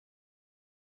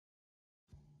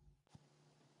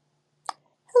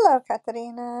Hello,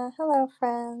 Katerina. Hello,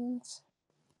 friends.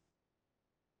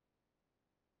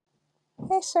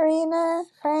 Hey, Serena,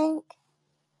 Frank.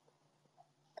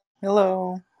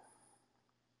 Hello.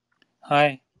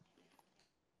 Hi.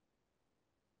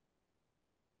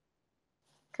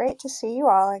 Great to see you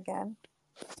all again.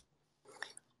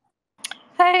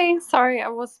 Hey, sorry, I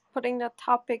was putting the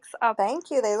topics up.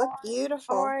 Thank you. They look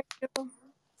beautiful. How are you? Is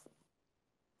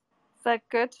that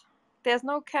good? There's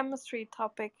no chemistry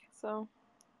topic, so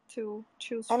to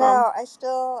choose I from. know. I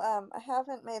still, I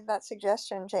haven't made that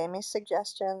suggestion, Jamie's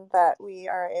suggestion, that we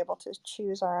are able to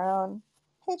choose our own.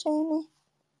 Hey, Jamie.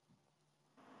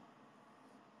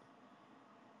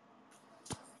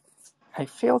 I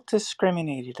feel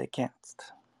discriminated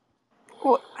against.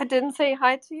 Well, I didn't say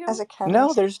hi to you. As a chemist.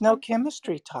 No, there's no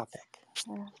chemistry topic.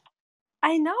 Yeah.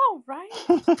 I know, right?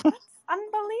 That's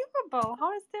unbelievable.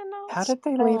 How is there no? How did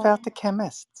they leave out the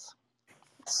chemists?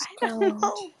 I don't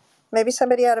know. Maybe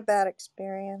somebody had a bad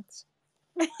experience.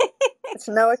 It's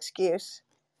no excuse.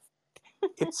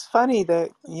 It's funny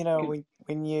that,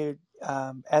 when you,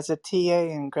 as a TA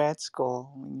in grad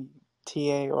school, when you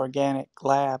TA organic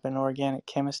lab and organic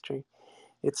chemistry,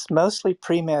 it's mostly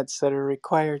pre-meds that are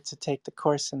required to take the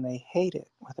course and they hate it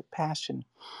with a passion.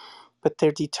 But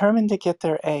they're determined to get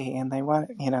their A and they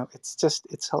want,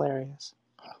 it's hilarious.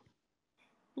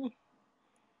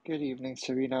 Good evening,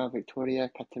 Serena, Victoria,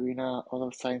 Katerina, all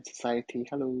of Science Society.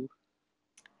 Hello.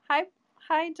 Hi,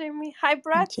 Jamie. Hi,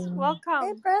 Brett. Jamie. Welcome.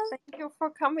 Hey, Brett. Thank you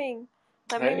for coming.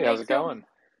 Let Hey, me how's make it going?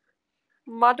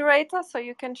 moderator so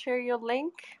you can share your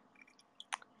link.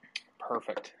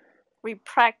 Perfect. We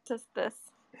practiced this.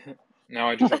 Now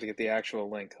I just have to get the actual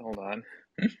link. Hold on.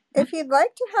 If you'd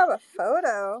like to have a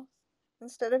photo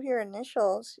instead of your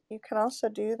initials, you can also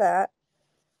do that.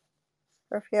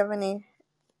 Or if you have any,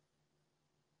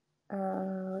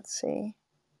 let's see,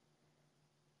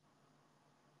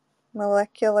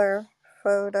 molecular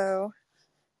photo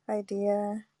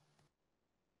idea.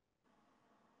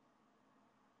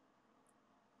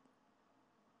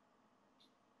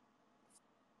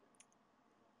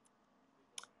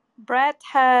 Brett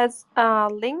has a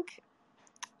link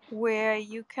where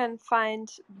you can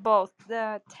find both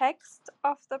the text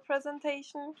of the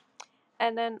presentation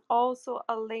and then also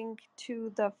a link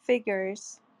to the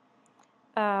figures,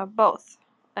 both.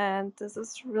 And this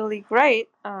is really great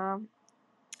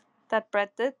that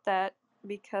Brett did that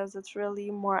because it's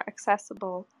really more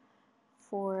accessible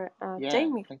for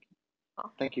Jamie.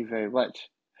 Thank you very much.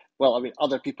 Well, I mean,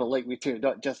 other people like me too,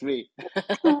 not just me.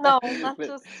 No, not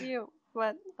just you,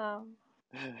 but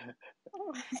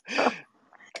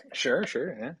Sure,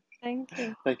 yeah. Thank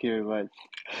you. Thank you very much.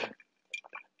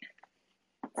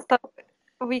 So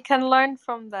we can learn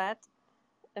from that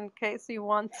in case you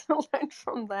want to learn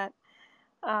from that.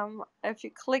 If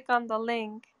you click on the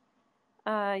link,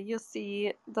 you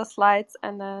see the slides,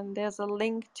 and then there's a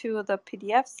link to the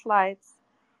PDF slides,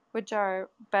 which are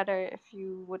better if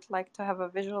you would like to have a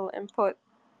visual input.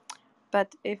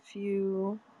 But if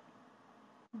you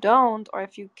don't, or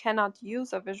if you cannot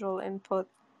use a visual input,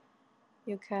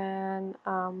 you can,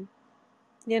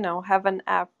 have an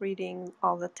app reading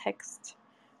all the text,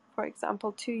 for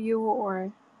example, to you,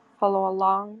 or follow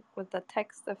along with the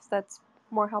text if that's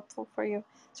more helpful for you.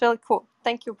 It's really cool.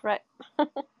 Thank you, Brett.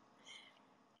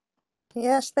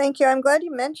 Yes, thank you. I'm glad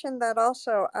you mentioned that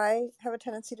also. I have a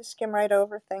tendency to skim right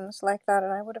over things like that,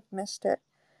 and I would have missed it.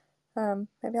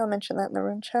 Maybe I'll mention that in the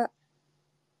room chat.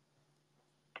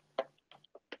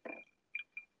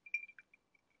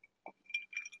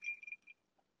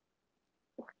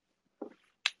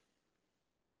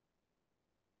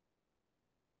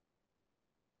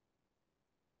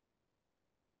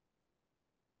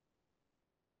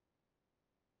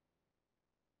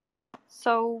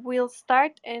 So we'll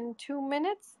start in 2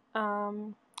 minutes.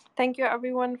 Thank you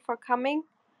everyone for coming.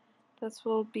 This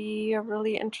will be a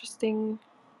really interesting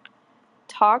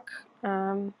talk.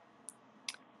 Yeah,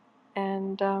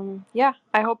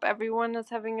 I hope everyone is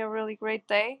having a really great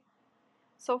day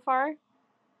so far.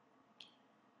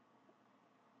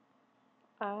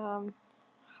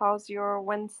 How's your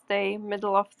Wednesday,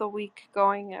 middle of the week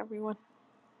going, everyone?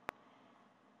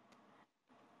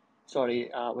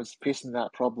 Sorry, I was facing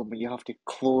that problem where you have to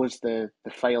close the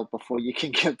file before you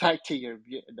can get back to your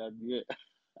mute and unmute.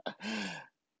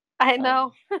 I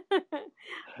know.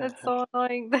 It's so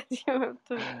annoying that you have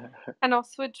to kind of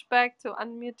switch back to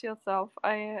unmute yourself.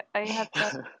 I had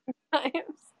that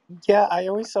sometimes. Yeah, I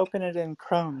always open it in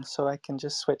Chrome so I can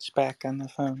just switch back on the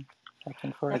phone. Back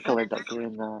and I forth. think I'll end up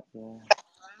doing that,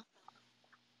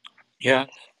 Yeah,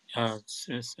 it's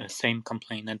the same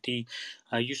complaint. And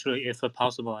usually, if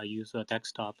possible, I use a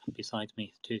desktop beside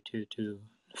me to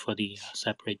for the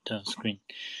separate screen.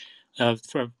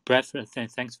 For Brett,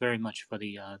 thanks very much for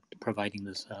the providing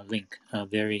this link.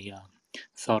 Very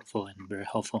thoughtful and very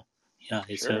helpful. Yeah,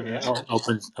 it's Sure, yeah.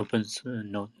 opens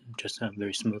note just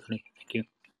very smoothly. Thank you.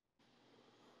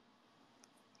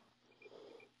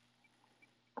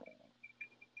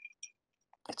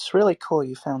 It's really cool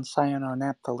you found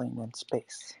cyanonapthalene in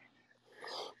space.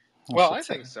 Well, I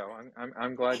think so.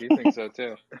 I'm glad you think so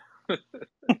too.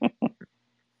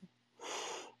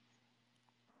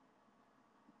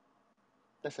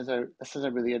 This is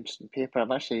a really interesting paper.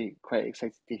 I'm actually quite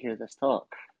excited to hear this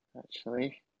talk,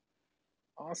 actually.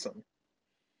 Awesome.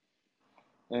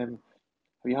 Have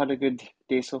you had a good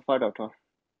day so far, Doctor?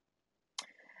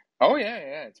 Oh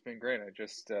yeah, it's been great. I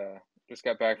just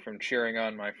got back from cheering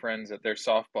on my friends at their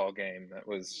softball game that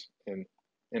was in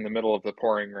the middle of the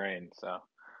pouring rain. So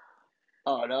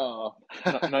Oh no!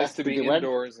 nice to Did be they win?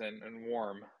 indoors and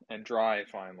warm and dry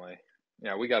finally.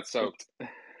 Yeah, we got soaked.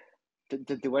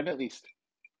 Did they win at least?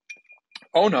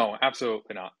 Oh no,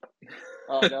 absolutely not.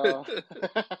 Oh no!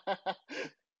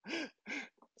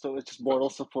 So it was just moral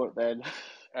support then.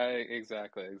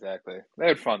 Exactly. They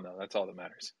had fun though. That's all that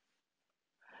matters.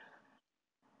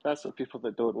 That's what people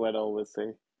that don't win always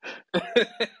say.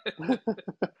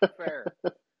 Fair.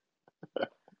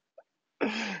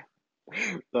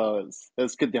 No,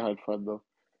 it's good to have fun though.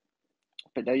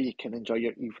 But now you can enjoy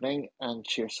your evening and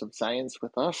share some science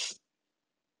with us.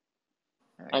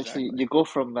 Exactly. Actually, you go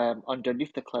from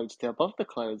underneath the clouds to above the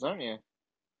clouds, aren't you?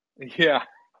 Yeah.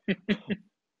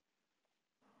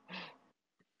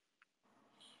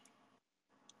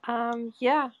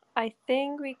 Yeah, I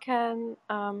think we can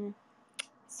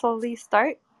slowly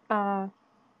start. Yeah,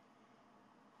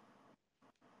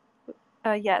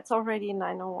 it's already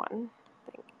 9:01,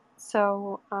 I think.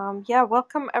 So, yeah,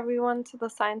 welcome everyone to the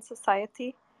Science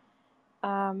Society.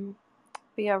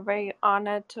 We are very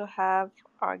honored to have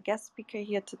our guest speaker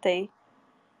here today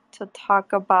to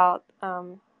talk about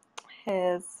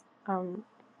his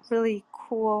really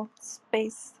cool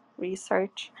space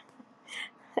research.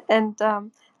 And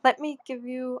let me give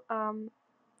you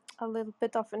a little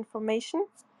bit of information.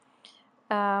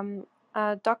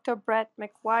 Dr. Brett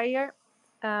McGuire,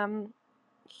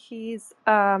 he's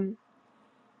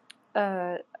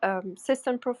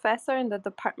assistant professor in the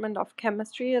Department of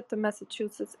Chemistry at the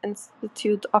Massachusetts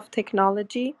Institute of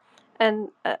Technology and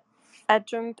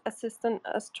adjunct assistant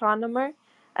astronomer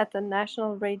at the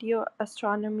National Radio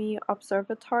Astronomy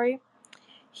Observatory.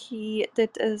 He did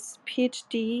his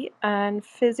PhD in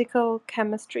physical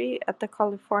chemistry at the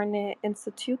California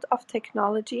Institute of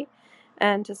Technology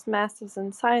and his master's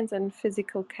in science and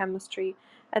physical chemistry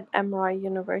at Emory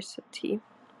University.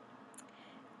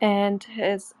 And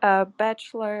his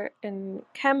bachelor in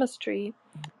chemistry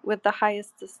with the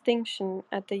highest distinction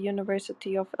at the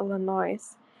University of Illinois.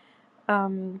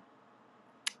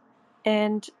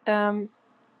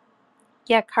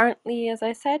 Yeah, currently, as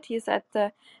I said, he's at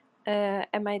the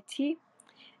MIT,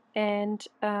 and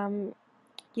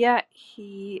yeah,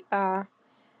 he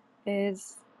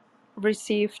is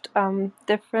received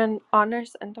different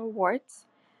honors and awards,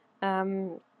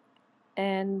 and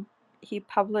he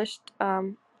published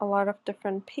a lot of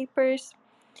different papers,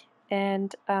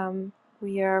 and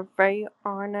we are very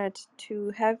honored to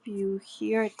have you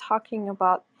here talking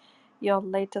about your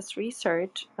latest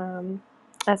research,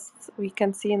 as we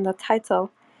can see in the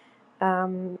title.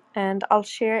 And I'll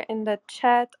share in the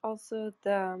chat also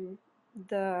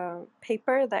the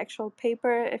paper, the actual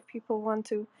paper, if people want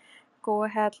to go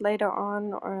ahead later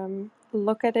on or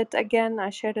look at it again.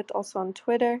 I shared it also on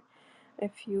Twitter,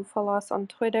 if you follow us on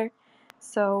Twitter.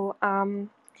 So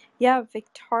yeah,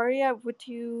 Victoria, would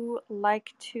you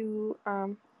like to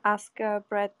ask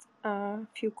Brett a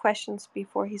few questions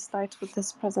before he starts with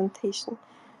this presentation?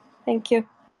 Thank you.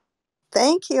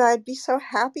 Thank you. I'd be so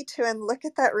happy to. And look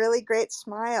at that really great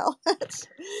smile.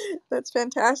 That's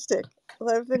fantastic.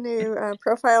 Love the new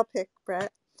profile pic,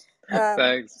 Brett.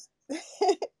 Thanks.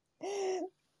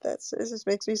 This just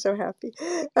makes me so happy.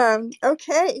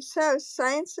 Okay, so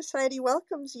Science Society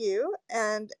welcomes you.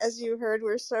 And as you heard,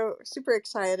 we're so super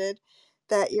excited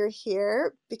that you're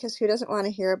here, because who doesn't want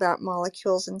to hear about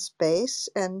molecules in space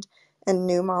and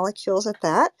new molecules at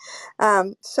that?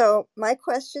 So my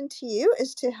question to you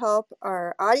is to help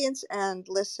our audience and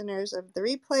listeners of the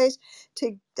replays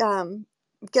to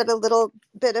get a little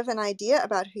bit of an idea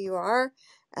about who you are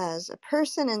as a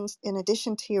person, in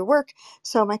addition to your work.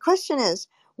 So my question is,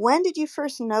 when did you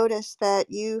first notice that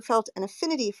you felt an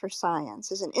affinity for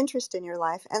science as an interest in your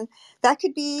life? And that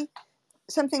could be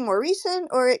something more recent,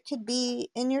 or it could be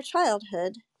in your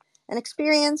childhood, an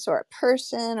experience or a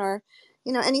person, or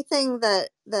anything that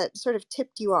sort of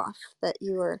tipped you off that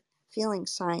you were feeling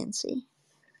science-y?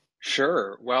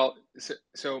 Sure. Well,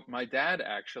 so my dad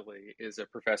actually is a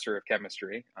professor of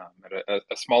chemistry at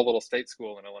a small little state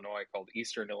school in Illinois called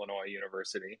Eastern Illinois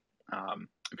University.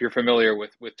 If you're familiar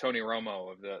with Tony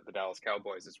Romo of the Dallas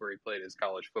Cowboys, it's where he played his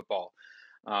college football.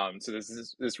 So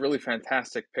there's this really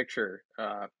fantastic picture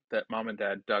that mom and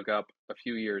dad dug up a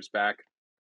few years back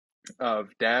of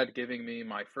dad giving me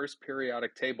my first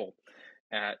periodic table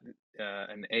at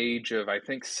an age of, I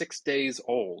think, 6 days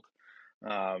old.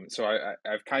 So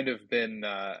I've kind of been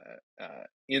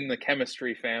in the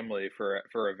chemistry family for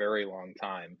a very long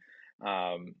time.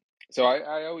 So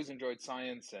I always enjoyed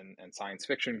science and science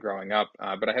fiction growing up,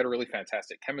 but I had a really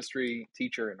fantastic chemistry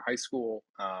teacher in high school,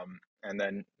 and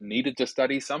then needed to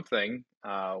study something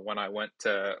when I went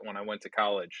to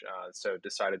college. So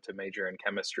decided to major in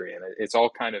chemistry, and it's all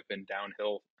kind of been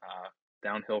downhill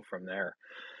from there.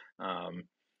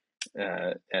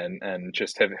 And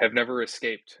just have never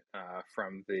escaped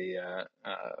from the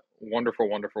wonderful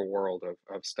world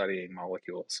of studying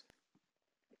molecules.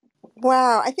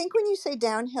 Wow, I think when you say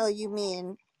downhill, you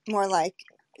mean more like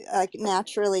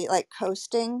naturally, like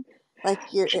coasting, like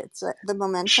it's the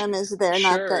momentum is there,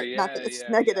 not Sure, that yeah, it's yeah,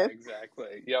 negative.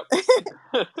 exactly. Yep.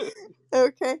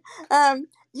 Okay.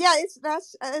 Yeah,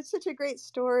 it's such a great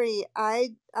story.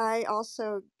 I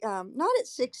also not at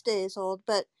 6 days old,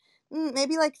 but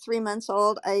maybe like 3 months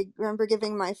old. I remember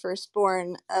giving my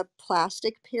firstborn a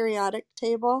plastic periodic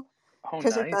table Oh,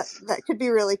 because I thought nice. that could be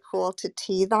really cool to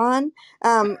teethe on.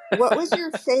 What was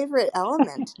your favorite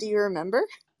element? Do you remember?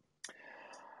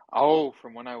 Oh,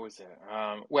 from when I was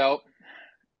well,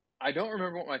 I don't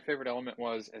remember what my favorite element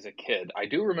was as a kid. I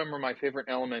do remember my favorite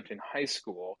element in high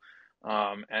school,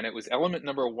 and it was element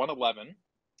number 111.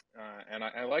 And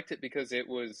I liked it because it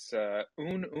was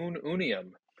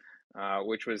unium,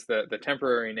 which was the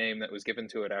temporary name that was given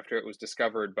to it after it was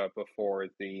discovered, but before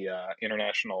the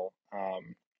International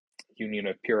Union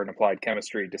of Pure and Applied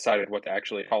Chemistry decided what to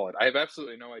actually call it. I have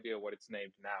absolutely no idea what it's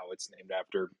named now. It's named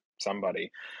after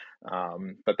somebody,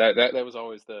 but that was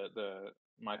always the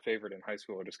my favorite in high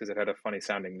school, just because it had a funny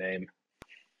sounding name.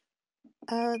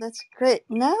 Oh, that's great.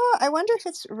 No, I wonder if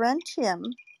it's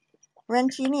rentenium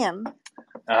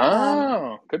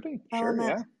Oh, could be. Sure,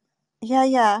 element. yeah.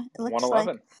 Yeah, it looks like,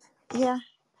 111. yeah.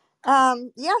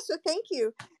 Yeah, so thank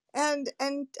you. And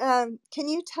can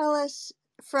you tell us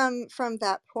from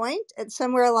that point and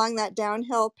somewhere along that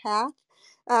downhill path,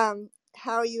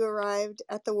 how you arrived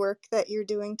at the work that you're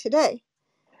doing today?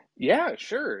 Yeah,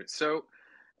 sure. So,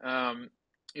 um,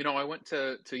 I went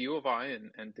to U of I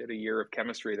and did a year of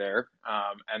chemistry there.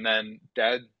 And then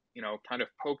Dad, kind of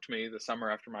poked me the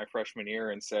summer after my freshman year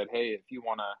and said, "Hey, if you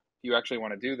actually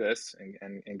want to do this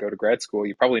and go to grad school,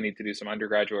 you probably need to do some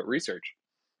undergraduate research."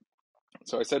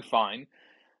 So I said, "Fine."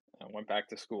 I went back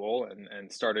to school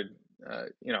and started,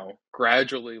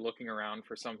 gradually looking around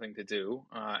for something to do.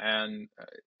 And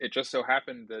it just so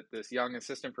happened that this young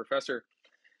assistant professor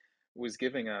was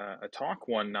giving a talk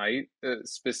one night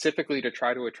specifically to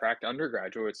try to attract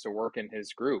undergraduates to work in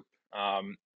his group.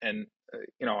 And,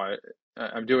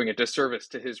 I'm doing a disservice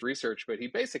to his research, but he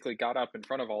basically got up in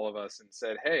front of all of us and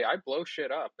said, "Hey, I blow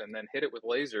shit up and then hit it with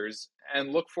lasers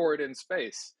and look for it in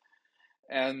space."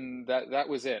 And that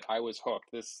was it. I was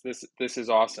hooked. This is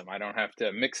awesome. I don't have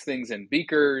to mix things in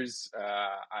beakers.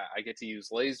 I get to use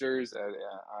lasers.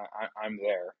 I'm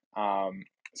there.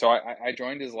 So I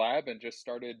joined his lab and just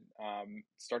started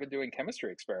doing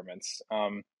chemistry experiments.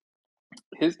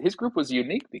 His group was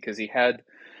unique because he had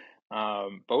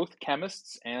both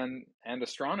chemists and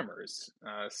astronomers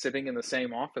sitting in the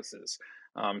same offices.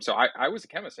 So I was a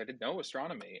chemist. I didn't know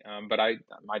astronomy, but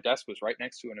my desk was right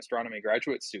next to an astronomy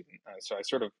graduate student. So I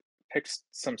sort of picked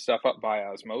some stuff up by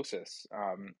osmosis,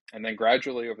 and then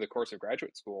gradually over the course of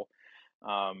graduate school,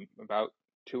 about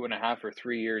 2.5 or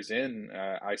 3 years in,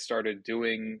 I started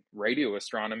doing radio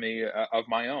astronomy of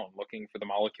my own, looking for the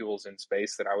molecules in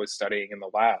space that I was studying in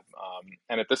the lab.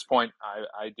 And at this point,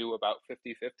 I do about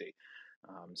 50-50.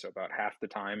 So about half the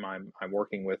time I'm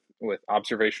working with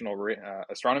observational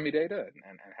astronomy data,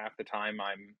 and half the time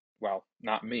well,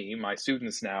 not me, my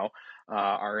students now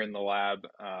are in the lab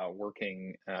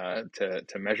working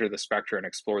to measure the spectra and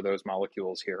explore those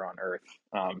molecules here on Earth.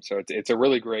 So it's a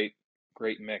really great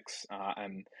mix,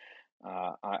 and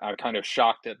I'm kind of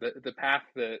shocked at the path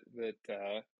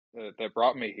that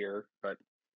brought me here, but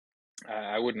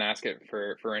I wouldn't ask it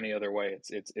for any other way.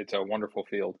 It's a wonderful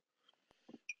field.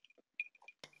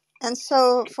 And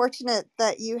so fortunate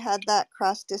that you had that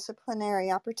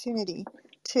cross-disciplinary opportunity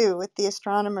too with the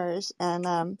astronomers.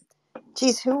 And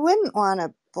geez, who wouldn't want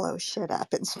to blow shit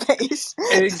up in space.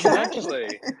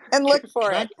 Exactly. And look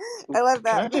for Can it. I love can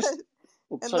that. I just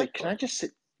And sorry? look for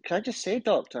it. Can I just say,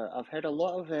 Doctor? I've heard a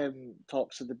lot of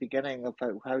talks at the beginning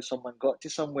about how someone got to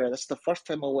somewhere. This is the first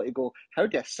time I want to go. How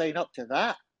do I sign up to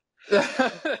that?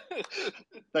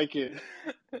 Thank you.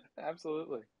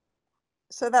 Absolutely.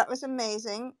 So that was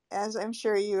amazing, as I'm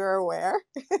sure you are aware,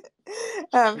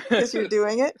 because you're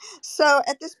doing it. So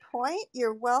at this point,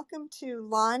 you're welcome to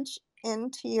launch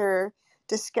into your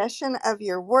discussion of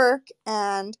your work,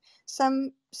 and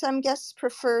some guests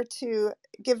prefer to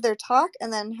give their talk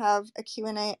and then have a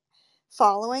Q&A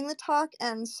following the talk,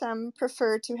 and some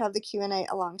prefer to have the Q&A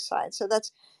alongside. So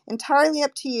that's entirely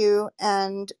up to you,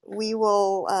 and we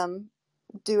will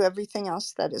do everything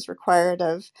else that is required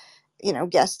of,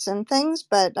 guests and things,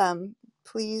 but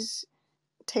please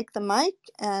take the mic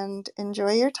and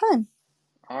enjoy your time.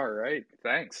 All right,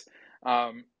 thanks.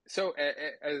 So,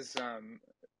 as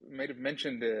might have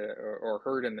mentioned or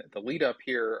heard in the lead up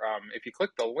here, if you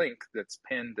click the link that's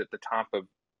pinned at the top of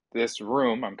this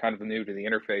room, I'm kind of new to the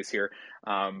interface here,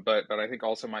 but I think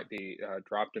also might be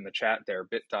dropped in the chat there,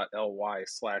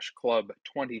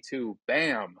 bit.ly/club22,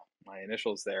 bam, my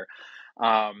initials there.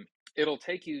 It'll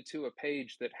take you to a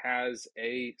page that has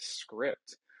a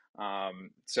script.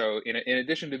 So in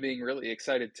addition to being really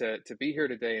excited to be here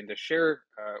today and to share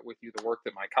with you the work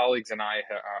that my colleagues and I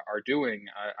are doing,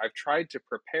 I've tried to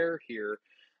prepare here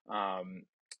an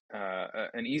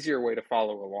easier way to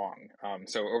follow along.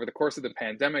 So over the course of the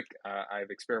pandemic, I've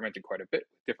experimented quite a bit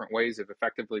with different ways of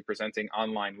effectively presenting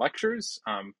online lectures,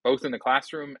 both in the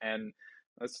classroom, and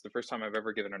that's the first time I've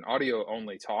ever given an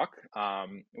audio-only talk,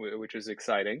 which is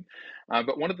exciting.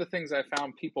 But one of the things I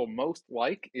found people most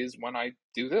like is when I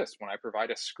do this, when I provide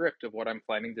a script of what I'm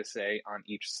planning to say on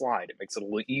each slide. It makes it a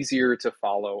little easier to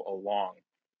follow along.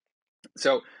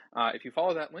 So if you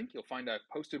follow that link, you'll find I've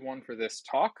posted one for this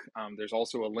talk. There's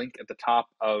also a link at the top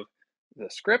of the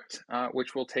script,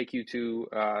 which will take you to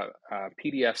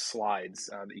PDF slides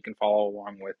that you can follow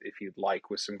along with if you'd like,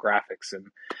 with some graphics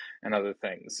and other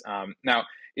things. Now,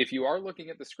 if you are looking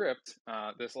at the script,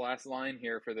 this last line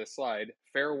here for this slide,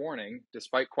 fair warning,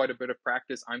 despite quite a bit of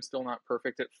practice, I'm still not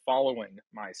perfect at following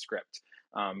my script,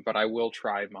 but I will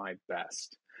try my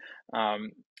best.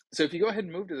 So if you go ahead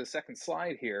and move to the second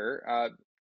slide here,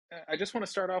 I just want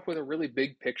to start off with a really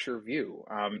big picture view.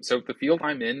 So the field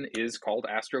I'm in is called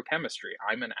astrochemistry.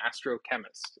 I'm an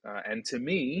astrochemist, and to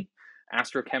me,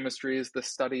 astrochemistry is the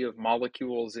study of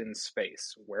molecules in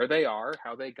space, where they are,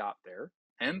 how they got there,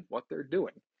 and what they're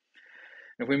doing.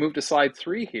 If we move to slide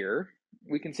 3 here,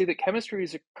 we can see that chemistry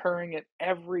is occurring at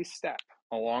every step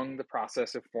along the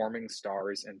process of forming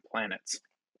stars and planets.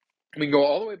 We can go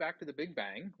all the way back to the Big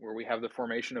Bang, where we have the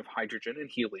formation of hydrogen and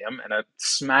helium and a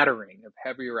smattering of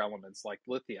heavier elements like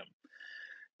lithium.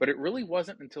 But it really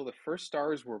wasn't until the first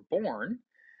stars were born,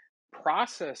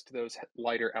 processed those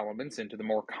lighter elements into the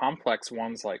more complex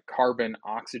ones like carbon,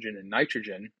 oxygen, and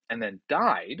nitrogen, and then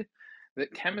died,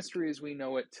 that chemistry as we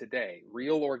know it today,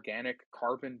 real organic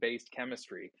carbon-based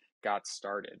chemistry, got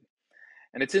started.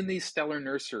 And it's in these stellar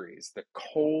nurseries, the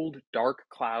cold, dark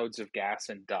clouds of gas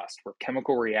and dust, where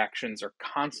chemical reactions are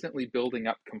constantly building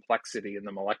up complexity in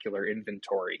the molecular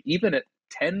inventory, even at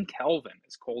 10 Kelvin,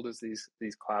 as cold as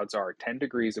these clouds are, 10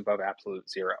 degrees above absolute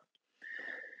zero.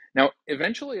 Now,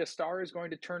 eventually a star is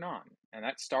going to turn on, and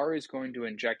that star is going to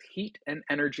inject heat and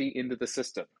energy into the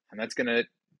system, and that's going to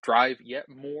drive yet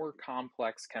more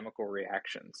complex chemical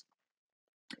reactions.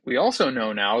 We also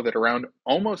know now that around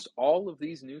almost all of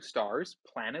these new stars,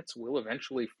 planets will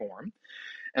eventually form,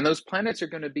 and those planets are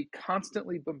going to be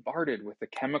constantly bombarded with the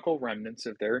chemical remnants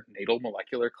of their natal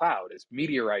molecular cloud as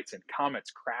meteorites and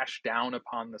comets crash down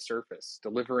upon the surface,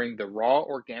 delivering the raw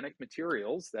organic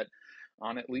materials that,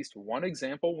 on at least one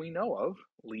example we know of,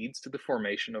 leads to the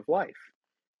formation of life.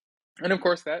 And of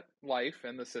course, that life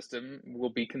and the system will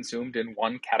be consumed in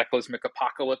one cataclysmic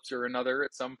apocalypse or another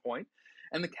at some point,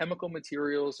 and the chemical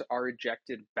materials are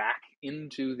ejected back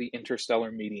into the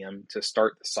interstellar medium to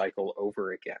start the cycle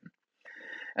over again.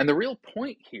 And the real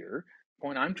point here, the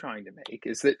point I'm trying to make,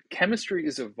 is that chemistry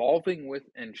is evolving with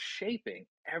and shaping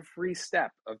every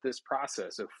step of this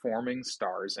process of forming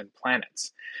stars and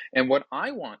planets. And what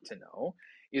I want to know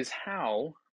is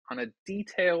how, on a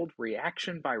detailed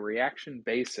reaction by reaction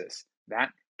basis,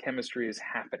 that chemistry is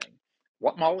happening.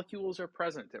 What molecules are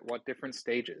present at what different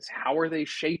stages? How are they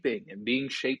shaping and being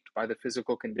shaped by the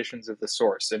physical conditions of the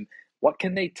source? And what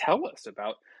can they tell us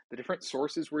about the different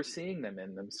sources we're seeing them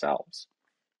in themselves?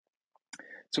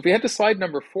 So if we head to slide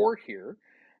number 4 here,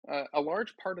 a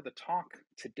large part of the talk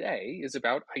today is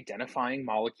about identifying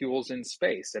molecules in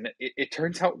space. And it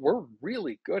turns out we're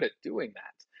really good at doing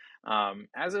that.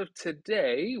 As of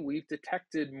today, we've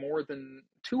detected more than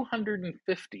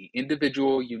 250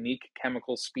 individual unique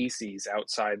chemical species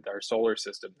outside our solar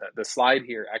system. The slide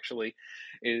here actually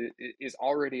is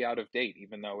already out of date,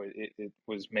 even though it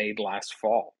was made last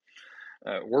fall.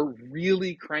 We're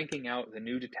really cranking out the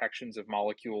new detections of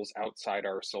molecules outside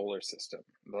our solar system.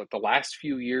 The last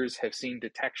few years have seen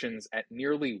detections at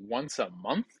nearly once a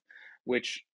month,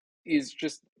 which is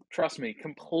just, trust me,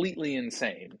 completely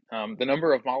insane. The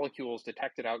number of molecules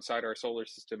detected outside our solar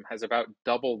system has about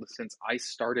doubled since I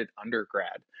started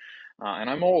undergrad. And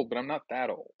I'm old, but I'm not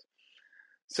that old.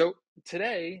 So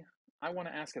today, I want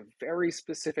to ask a very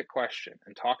specific question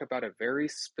and talk about a very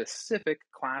specific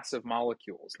class of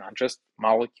molecules, not just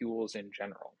molecules in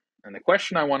general. And the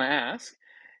question I want to ask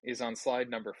is on slide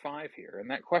number 5 here. And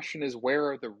that question is,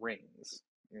 where are the rings?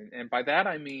 And by that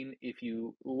I mean, if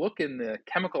you look in the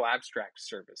chemical abstract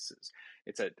services,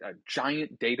 it's a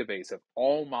giant database of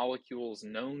all molecules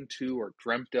known to or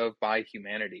dreamt of by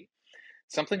humanity.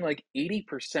 Something like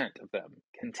 80% of them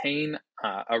contain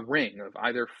a ring of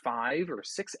either 5 or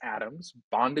 6 atoms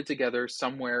bonded together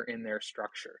somewhere in their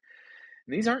structure.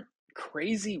 And these aren't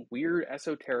crazy, weird,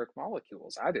 esoteric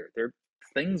molecules either. They're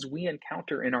things we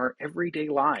encounter in our everyday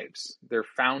lives. They're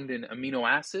found in amino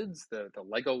acids, the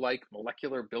Lego-like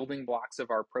molecular building blocks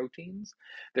of our proteins.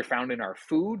 They're found in our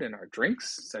food and our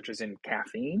drinks, such as in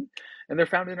caffeine. And they're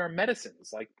found in our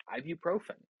medicines, like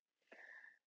ibuprofen.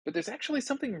 But there's actually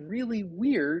something really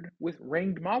weird with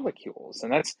ringed molecules,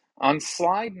 and that's on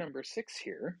slide number 6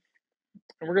 here.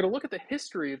 And we're going to look at the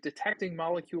history of detecting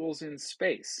molecules in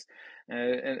space.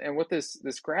 And what this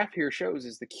graph here shows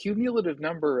is the cumulative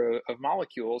number of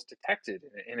molecules detected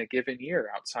in a given year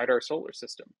outside our solar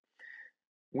system.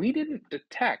 We didn't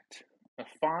detect a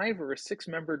 5 or a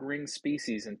 6-membered ring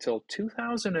species until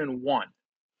 2001.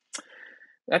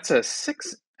 That's a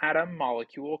 6-atom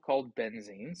molecule called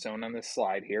benzene, shown on this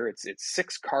slide here. It's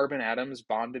 6 carbon atoms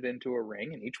bonded into a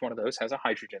ring, and each one of those has a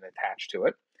hydrogen attached to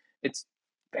it. It's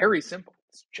very simple.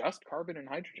 It's just carbon and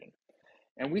hydrogen.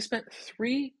 And we spent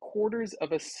 3/4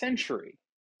 of a century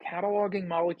cataloging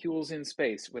molecules in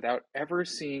space without ever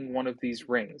seeing one of these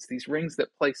rings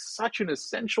that play such an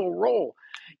essential role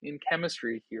in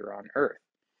chemistry here on Earth.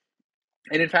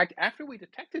 And in fact, after we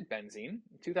detected benzene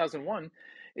in 2001,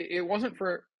 it wasn't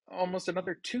for almost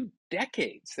another 2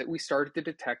 decades that we started to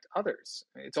detect others.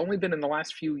 It's only been in the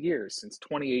last few years, since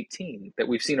 2018, that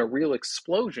we've seen a real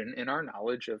explosion in our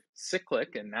knowledge of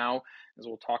cyclic, and now, as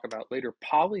we'll talk about later,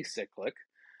 polycyclic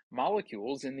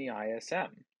molecules in the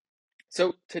ISM.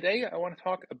 So today I want to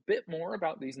talk a bit more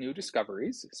about these new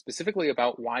discoveries, specifically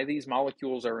about why these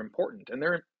molecules are important. And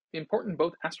they're important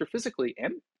both astrophysically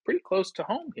and pretty close to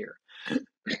home here.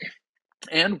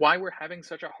 And why we're having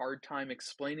such a hard time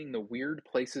explaining the weird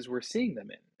places we're seeing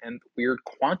them in and weird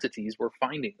quantities we're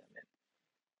finding them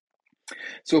in.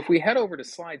 So if we head over to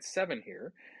slide 7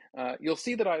 here, you'll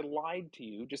see that I lied to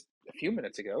you just a few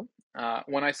minutes ago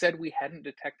when I said we hadn't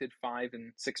detected 5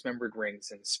 and 6-membered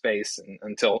rings in space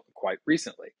until quite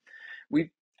recently. We've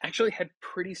actually had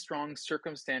pretty strong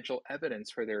circumstantial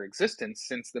evidence for their existence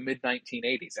since the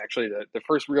mid-1980s. Actually, the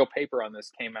first real paper on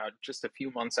this came out just a few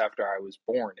months after I was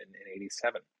born in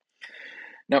 87.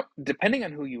 Now, depending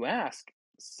on who you ask,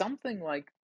 something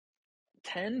like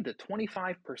 10 to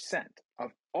 25%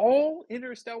 of all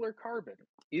interstellar carbon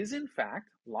is in fact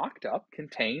locked up,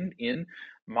 contained in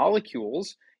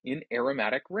molecules in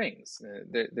aromatic rings.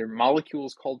 They're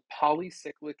molecules called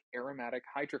polycyclic aromatic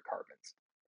hydrocarbons.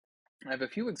 I have a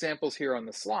few examples here on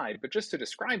the slide, but just to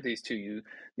describe these to you,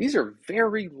 these are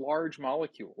very large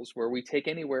molecules where we take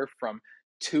anywhere from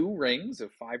 2 rings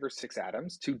of 5 or 6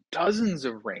 atoms to dozens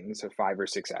of rings of 5 or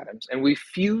 6 atoms, and we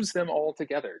fuse them all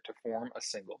together to form a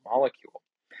single molecule.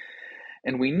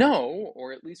 And we know,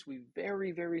 or at least we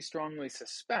very, very strongly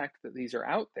suspect, that these are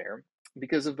out there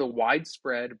because of the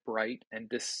widespread, bright, and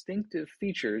distinctive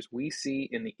features we see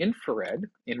in the infrared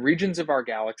in regions of our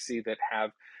galaxy that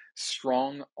have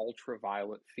strong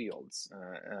ultraviolet fields,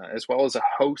 as well as a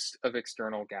host of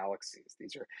external galaxies.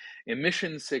 These are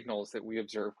emission signals that we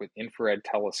observe with infrared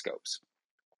telescopes.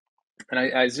 And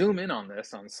I zoom in on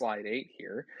this on slide 8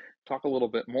 here, talk a little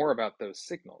bit more about those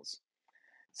signals.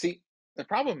 See, the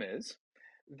problem is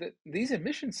that these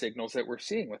emission signals that we're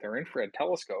seeing with our infrared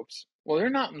telescopes, well, they're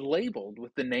not labeled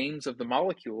with the names of the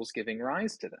molecules giving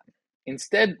rise to them.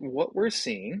 Instead, what we're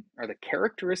seeing are the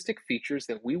characteristic features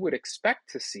that we would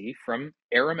expect to see from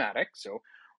aromatic, so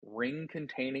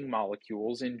ring-containing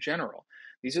molecules in general.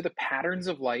 These are the patterns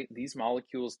of light these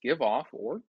molecules give off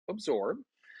or absorb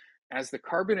as the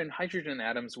carbon and hydrogen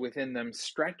atoms within them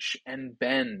stretch and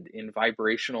bend in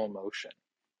vibrational motion.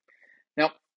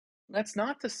 Now, that's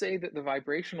not to say that the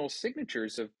vibrational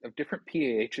signatures of different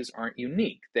PAHs aren't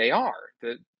unique. They are.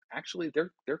 Actually,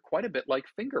 they're quite a bit like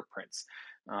fingerprints.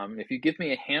 If you give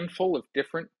me a handful of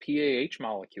different PAH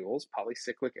molecules,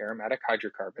 polycyclic aromatic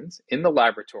hydrocarbons, in the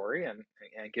laboratory and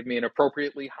give me an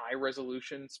appropriately high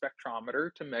resolution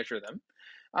spectrometer to measure them,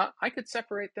 I could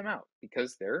separate them out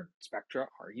because their spectra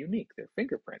are unique. They're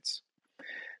fingerprints.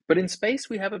 But in space,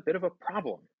 we have a bit of a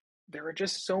problem. There are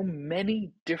just so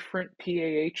many different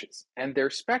PAHs, and their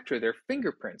spectra, their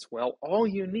fingerprints, while all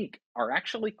unique, are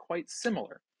actually quite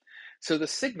similar. So the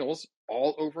signals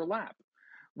all overlap.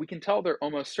 We can tell they're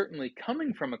almost certainly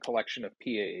coming from a collection of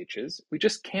PAHs. We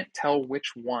just can't tell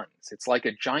which ones. It's like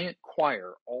a giant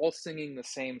choir all singing the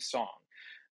same song.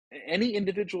 Any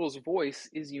individual's voice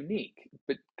is unique,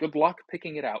 but good luck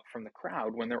picking it out from the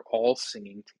crowd when they're all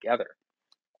singing together.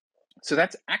 So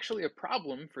that's actually a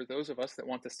problem for those of us that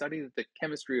want to study the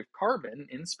chemistry of carbon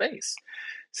in space.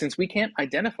 Since we can't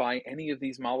identify any of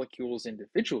these molecules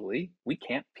individually, we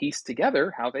can't piece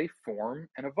together how they form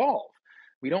and evolve.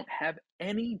 We don't have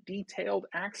any detailed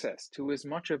access to as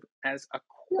much as a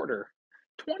quarter,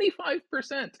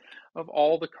 25% of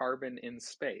all the carbon in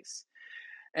space.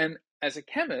 And as a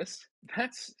chemist,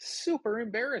 that's super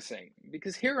embarrassing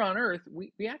because here on Earth,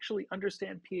 we actually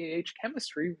understand PAH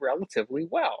chemistry relatively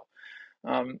well.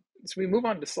 So we move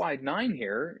on to slide 9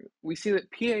 here. We see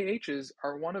that PAHs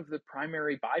are one of the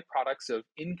primary byproducts of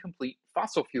incomplete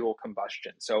fossil fuel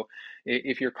combustion. So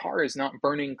if your car is not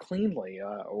burning cleanly,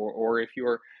 or if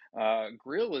your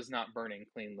grill is not burning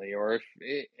cleanly, or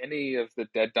if any of the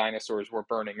dead dinosaurs were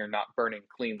burning or not burning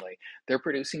cleanly, they're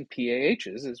producing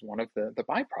PAHs as one of the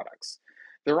byproducts.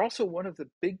 They're also one of the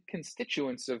big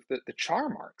constituents of the char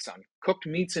marks on cooked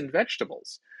meats and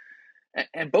vegetables.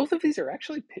 And both of these are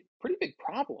actually pretty big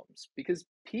problems because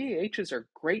PAHs are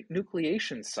great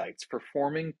nucleation sites for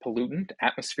forming pollutant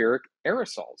atmospheric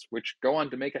aerosols, which go on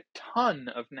to make a ton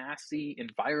of nasty,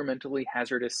 environmentally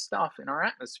hazardous stuff in our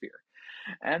atmosphere.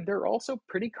 And they're also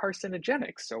pretty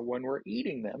carcinogenic, so when we're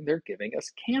eating them, they're giving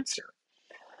us cancer.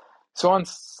 So on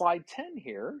slide 10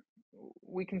 here,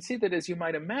 we can see that, as you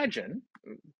might imagine,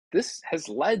 this has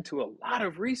led to a lot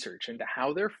of research into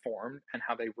how they're formed and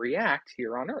how they react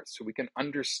here on Earth, so we can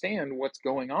understand what's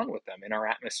going on with them in our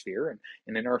atmosphere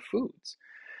and in our foods.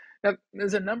 Now,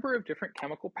 there's a number of different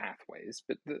chemical pathways,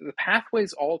 but the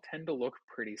pathways all tend to look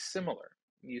pretty similar.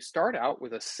 You start out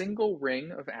with a single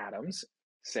ring of atoms,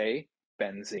 say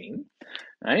benzene,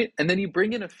 right? And then you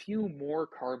bring in a few more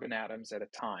carbon atoms at a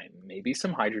time, maybe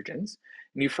some hydrogens,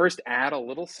 and you first add a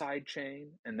little side chain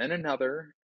and then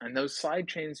another, and those side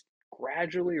chains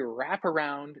gradually wrap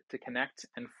around to connect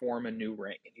and form a new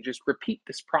ring. And you just repeat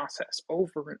this process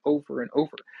over and over and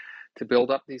over to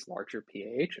build up these larger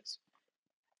PAHs.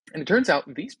 And it turns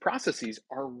out these processes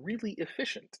are really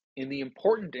efficient in the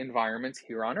important environments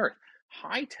here on Earth,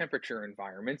 high temperature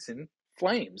environments in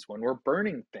flames, when we're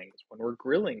burning things, when we're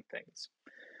grilling things.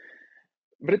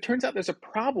 But it turns out there's a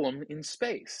problem in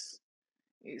space.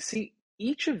 You see,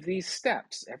 each of these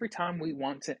steps, every time we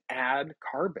want to add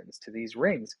carbons to these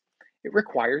rings, it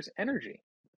requires energy.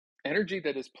 Energy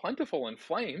that is plentiful in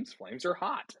flames. Flames are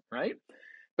hot, right?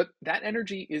 But that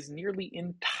energy is nearly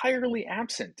entirely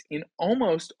absent in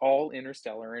almost all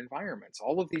interstellar environments.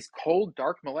 All of these cold,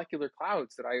 dark molecular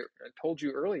clouds that I told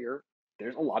you earlier,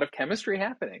 there's a lot of chemistry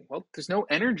happening. Well, there's no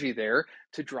energy there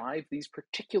to drive these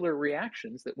particular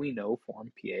reactions that we know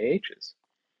form PAHs.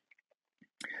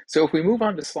 So if we move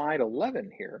on to slide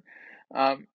 11 here,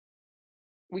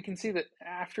 we can see that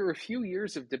after a few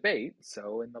years of debate,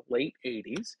 so in the late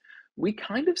 80s, we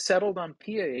kind of settled on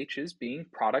PAHs being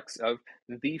products of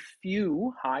the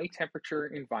few high temperature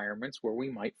environments where we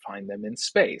might find them in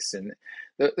space. And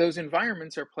those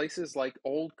environments are places like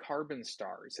old carbon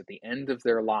stars at the end of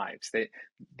their lives.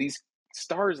 These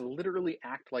stars literally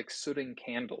act like sooting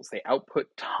candles. They output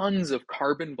tons of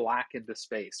carbon black into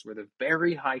space, where the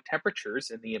very high temperatures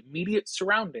in the immediate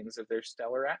surroundings of their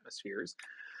stellar atmospheres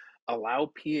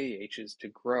allow PAHs to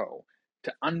grow,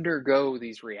 to undergo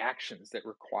these reactions that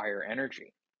require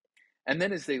energy. And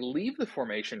then as they leave the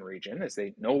formation region, as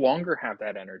they no longer have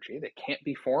that energy, they can't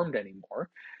be formed anymore,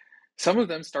 some of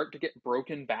them start to get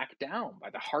broken back down by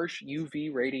the harsh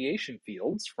UV radiation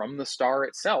fields from the star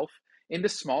itself into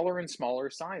smaller and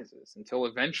smaller sizes, until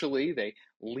eventually they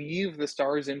leave the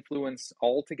star's influence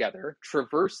altogether,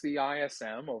 traverse the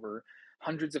ISM over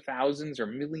hundreds of thousands or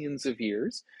millions of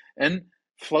years, and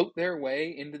float their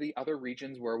way into the other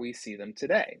regions where we see them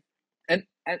today. And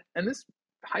this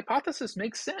hypothesis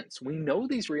makes sense. We know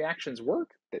these reactions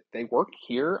work, that they work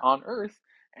here on Earth,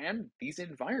 And these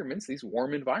environments, these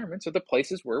warm environments, are the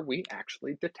places where we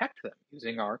actually detect them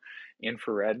using our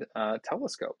infrared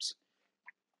telescopes.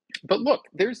 But look,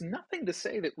 there's nothing to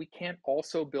say that we can't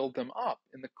also build them up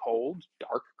in the cold,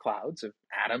 dark clouds of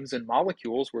atoms and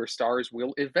molecules where stars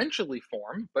will eventually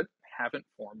form, but haven't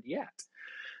formed yet.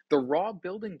 The raw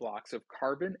building blocks of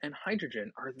carbon and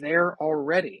hydrogen are there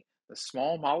already, the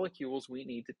small molecules we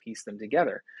need to piece them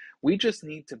together. We just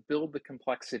need to build the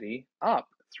complexity up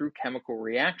through chemical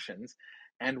reactions,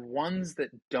 and ones that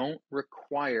don't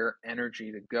require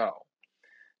energy to go.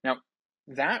 Now,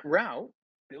 that route,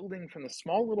 building from the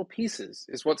small little pieces,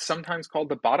 is what's sometimes called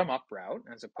the bottom-up route,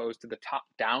 as opposed to the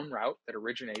top-down route that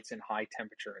originates in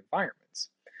high-temperature environments.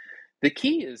 The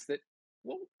key is that,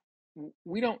 well,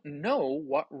 we don't know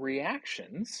what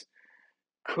reactions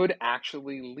could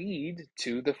actually lead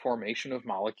to the formation of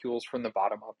molecules from the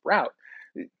bottom-up route.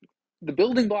 The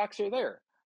building blocks are there.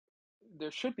 There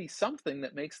should be something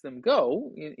that makes them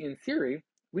go, in theory.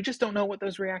 We just don't know what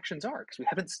those reactions are because we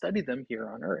haven't studied them here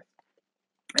on Earth.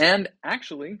 And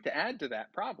actually, to add to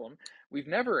that problem, we've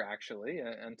never actually,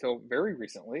 until very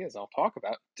recently, as I'll talk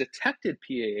about, detected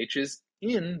PAHs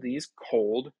in these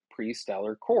cold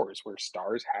pre-stellar cores where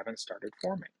stars haven't started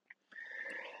forming.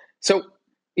 So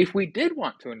if we did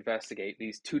want to investigate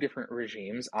these two different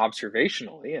regimes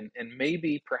observationally, and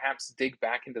maybe perhaps dig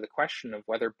back into the question of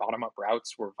whether bottom-up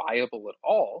routes were viable at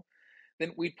all,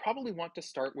 then we'd probably want to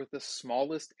start with the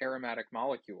smallest aromatic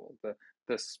molecule, the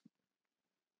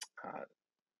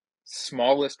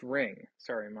smallest ring.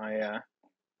 Sorry, my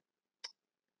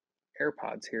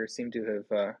AirPods here seem to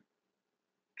have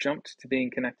jumped to being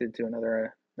connected to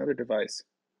another device.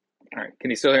 All right, can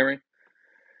you still hear me?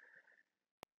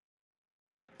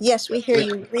 Yes, we hear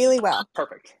you really well.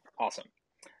 Perfect. Awesome.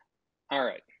 All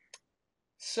right.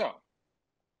 So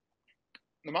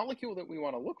the molecule that we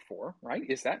want to look for, right,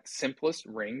 is that simplest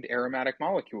ringed aromatic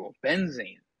molecule,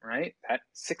 benzene, right? That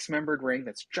six-membered ring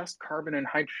that's just carbon and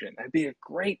hydrogen. That'd be a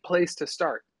great place to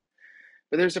start.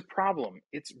 But there's a problem.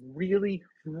 It's really,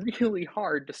 really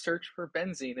hard to search for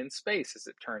benzene in space, as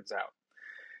it turns out.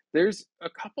 There's a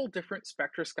couple different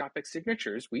spectroscopic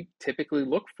signatures we typically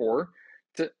look for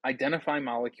to identify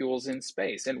molecules in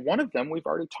space. And one of them we've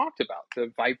already talked about,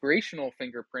 the vibrational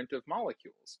fingerprint of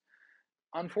molecules.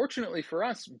 Unfortunately for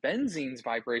us, benzene's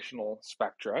vibrational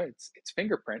spectra, its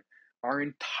fingerprint, are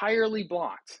entirely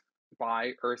blocked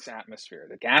by Earth's atmosphere.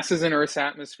 The gases in Earth's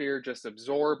atmosphere just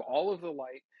absorb all of the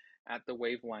light at the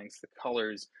wavelengths, the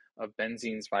colors of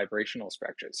benzene's vibrational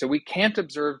spectra. So we can't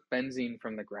observe benzene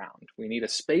from the ground. We need a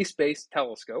space-based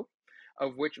telescope,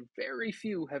 of which very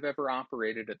few have ever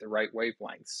operated at the right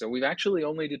wavelengths. So we've actually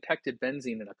only detected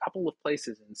benzene in a couple of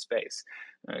places in space.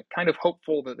 Kind of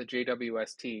hopeful that the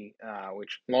JWST,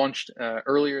 which launched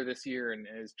earlier this year and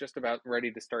is just about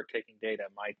ready to start taking data,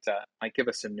 might give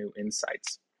us some new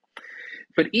insights.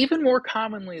 But even more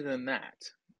commonly than that,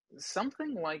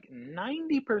 something like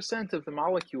 90% of the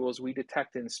molecules we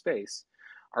detect in space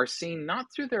are seen not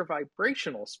through their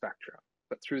vibrational spectra,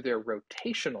 but through their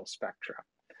rotational spectra.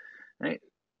 Right?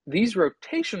 These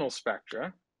rotational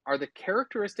spectra are the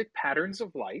characteristic patterns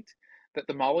of light that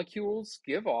the molecules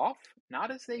give off, not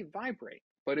as they vibrate,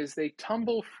 but as they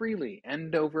tumble freely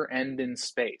end over end in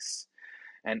space.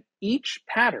 And each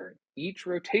pattern, each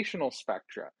rotational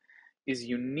spectra, is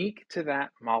unique to that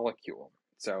molecule.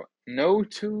 So no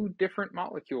two different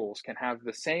molecules can have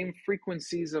the same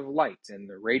frequencies of light in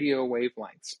the radio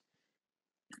wavelengths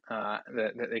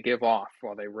that they give off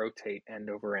while they rotate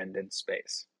end over end in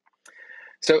space.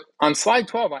 So on slide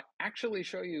 12, I actually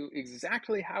show you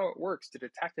exactly how it works to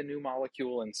detect a new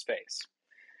molecule in space.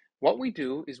 What we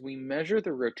do is we measure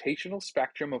the rotational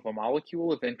spectrum of a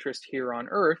molecule of interest here on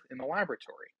Earth in the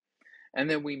laboratory. And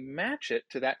then we match it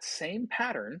to that same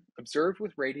pattern observed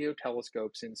with radio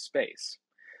telescopes in space.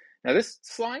 Now this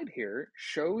slide here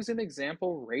shows an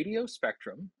example radio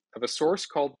spectrum of a source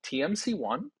called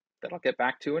TMC1, that I'll get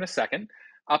back to in a second,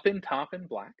 up in top in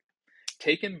black,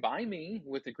 taken by me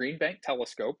with the Green Bank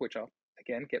telescope, which I'll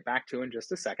again get back to in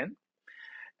just a second.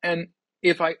 And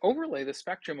if I overlay the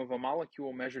spectrum of a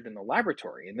molecule measured in the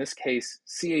laboratory, in this case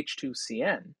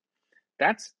CH2CN,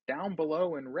 that's down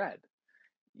below in red.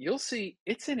 You'll see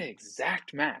it's an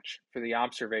exact match for the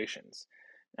observations,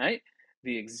 right?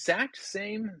 The exact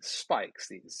same spikes,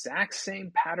 the exact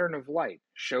same pattern of light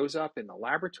shows up in the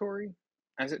laboratory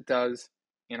as it does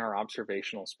in our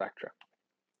observational spectra.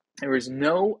 There is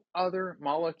no other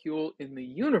molecule in the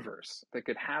universe that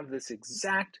could have this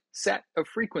exact set of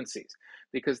frequencies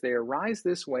because they arise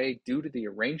this way due to the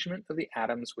arrangement of the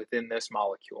atoms within this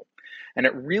molecule. And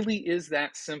it really is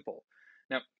that simple.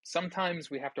 Now, sometimes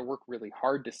we have to work really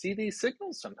hard to see these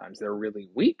signals. Sometimes they're really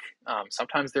weak.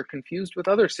 Sometimes they're confused with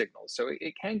other signals. So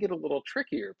it can get a little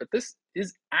trickier, but this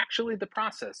is actually the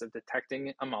process of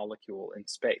detecting a molecule in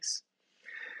space.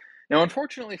 Now,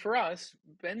 unfortunately for us,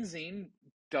 benzene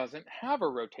doesn't have a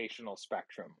rotational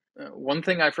spectrum. One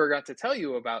thing I forgot to tell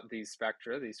you about these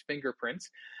spectra, these fingerprints,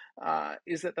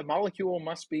 is that the molecule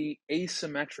must be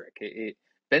asymmetric.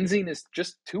 Benzene is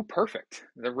just too perfect.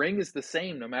 The ring is the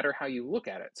same no matter how you look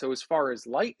at it. So as far as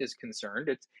light is concerned,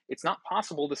 it's not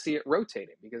possible to see it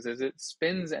rotating, because as it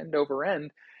spins end over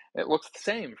end, it looks the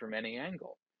same from any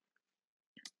angle.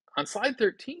 On slide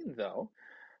 13, though,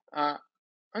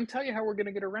 I'll tell you how we're going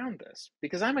to get around this,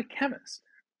 because I'm a chemist.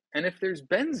 And if there's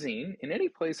benzene in any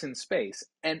place in space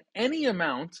and any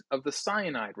amount of the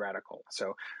cyanide radical,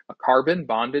 so a carbon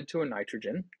bonded to a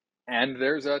nitrogen, and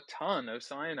there's a ton of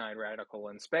cyanide radical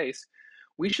in space,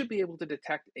 we should be able to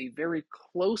detect a very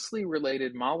closely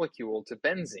related molecule to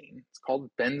benzene. It's called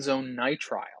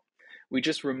benzonitrile. We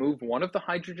just remove one of the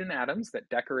hydrogen atoms that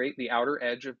decorate the outer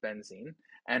edge of benzene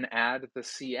and add the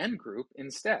CN group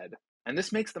instead. And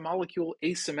this makes the molecule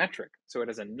asymmetric, so it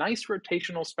has a nice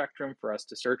rotational spectrum for us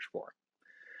to search for.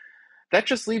 That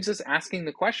just leaves us asking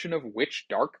the question of which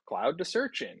dark cloud to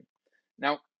search in.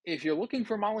 Now, if you're looking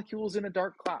for molecules in a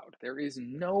dark cloud, there is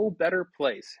no better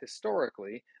place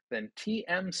historically than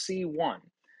TMC1.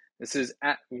 This is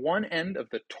at one end of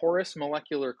the Taurus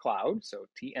Molecular Cloud, so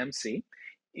TMC.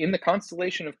 In the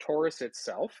constellation of Taurus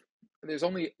itself, there's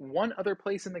only one other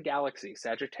place in the galaxy,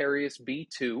 Sagittarius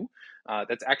B2,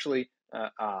 that's actually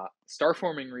a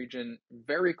star-forming region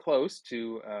very close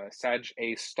to Sag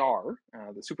A star,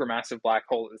 the supermassive black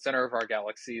hole at the center of our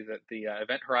galaxy that the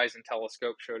Event Horizon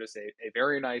Telescope showed us a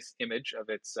very nice image of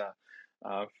its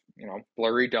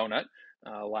blurry donut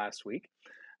last week.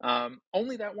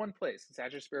 Only that one place,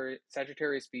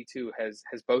 Sagittarius B2,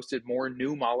 has boasted more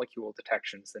new molecule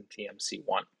detections than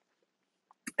TMC1.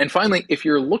 And finally, if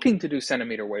you're looking to do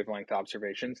centimeter wavelength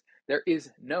observations, there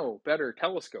is no better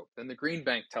telescope than the Green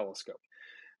Bank telescope.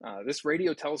 This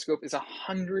radio telescope is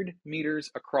 100 meters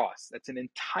across. That's an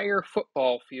entire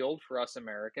football field for us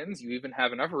Americans. You even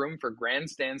have enough room for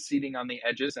grandstand seating on the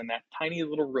edges and that tiny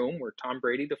little room where Tom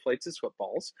Brady deflates his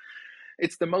footballs.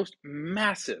 It's the most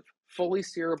massive, fully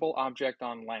steerable object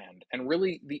on land, and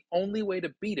really the only way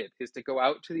to beat it is to go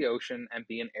out to the ocean and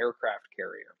be an aircraft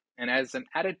carrier. And as an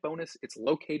added bonus, it's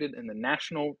located in the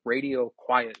National Radio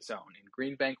Quiet Zone in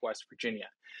Green Bank, West Virginia,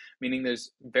 meaning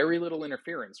there's very little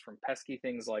interference from pesky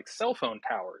things like cell phone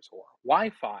towers or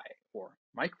Wi-Fi or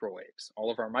microwaves. All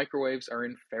of our microwaves are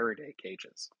in Faraday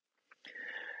cages.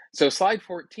 So slide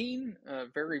 14,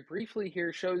 very briefly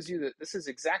here, shows you that this is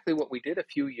exactly what we did a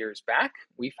few years back.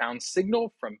 We found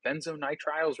signal from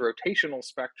benzonitrile's rotational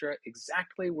spectra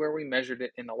exactly where we measured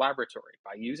it in the laboratory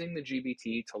by using the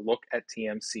GBT to look at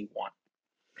TMC1.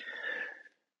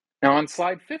 Now on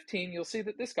slide 15, you'll see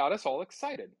that this got us all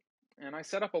excited. And I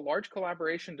set up a large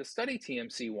collaboration to study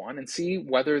TMC1 and see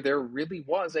whether there really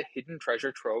was a hidden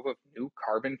treasure trove of new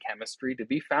carbon chemistry to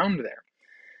be found there.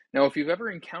 Now, if you've ever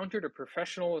encountered a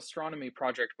professional astronomy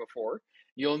project before,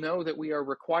 you'll know that we are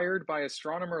required by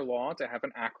astronomer law to have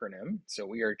an acronym. So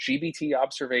we are GBT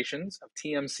observations of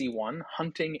TMC1,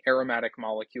 hunting aromatic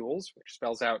molecules, which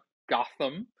spells out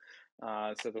Gotham.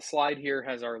 So the slide here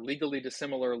has our legally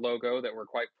dissimilar logo that we're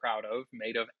quite proud of,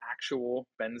 made of actual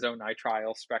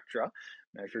benzonitrile spectra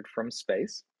measured from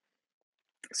space.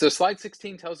 So slide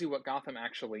 16 tells you what Gotham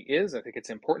actually is. I think it's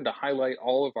important to highlight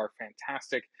all of our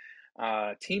fantastic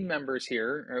team members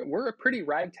here. We're a pretty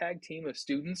ragtag team of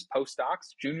students,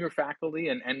 postdocs, junior faculty,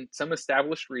 and some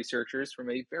established researchers from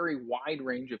a very wide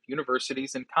range of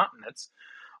universities and continents,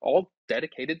 all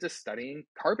dedicated to studying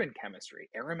carbon chemistry,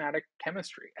 aromatic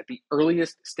chemistry, at the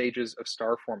earliest stages of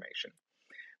star formation.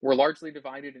 We're largely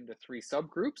divided into three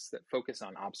subgroups that focus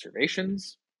on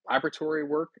observations, laboratory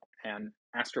work, and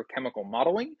astrochemical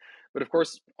modeling. But of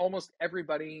course, almost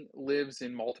everybody lives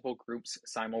in multiple groups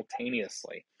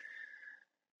simultaneously.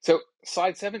 So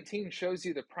slide 17 shows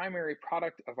you the primary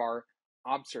product of our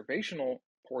observational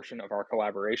portion of our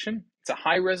collaboration. It's a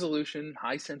high resolution,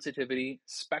 high sensitivity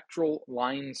spectral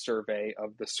line survey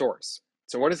of the source.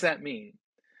 So what does that mean?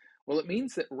 Well, it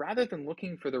means that rather than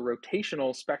looking for the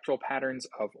rotational spectral patterns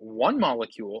of one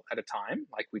molecule at a time,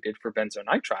 like we did for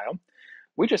benzonitrile,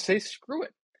 we just say, screw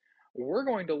it. We're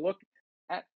going to look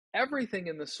at everything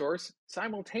in the source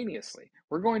simultaneously.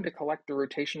 We're going to collect the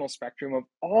rotational spectrum of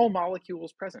all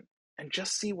molecules present and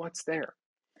just see what's there.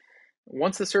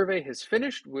 Once the survey has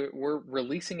finished, we're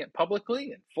releasing it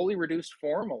publicly in fully reduced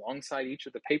form alongside each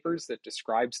of the papers that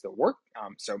describes the work.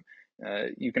 So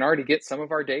You can already get some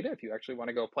of our data if you actually want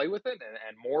to go play with it,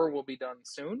 and more will be done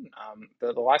soon.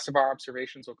 The last of our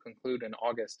observations will conclude in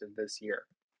August of this year.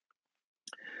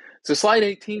 So slide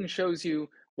 18 shows you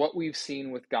what we've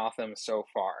seen with Gotham so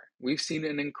far. We've seen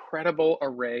an incredible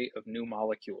array of new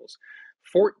molecules,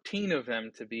 14 of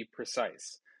them to be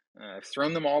precise. I've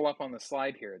thrown them all up on the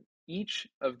slide here. Each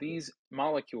of these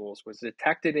molecules was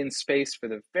detected in space for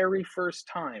the very first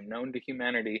time known to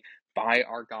humanity by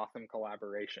our Gotham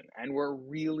collaboration. And we're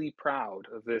really proud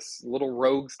of this little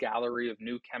rogues gallery of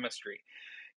new chemistry,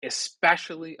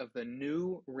 especially of the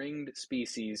new ringed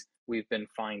species we've been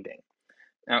finding.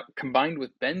 Now, combined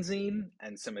with benzene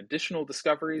and some additional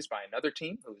discoveries by another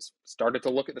team who's started to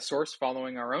look at the source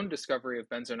following our own discovery of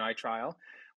benzonitrile,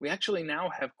 we actually now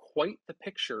have quite the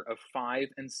picture of 5-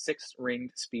 and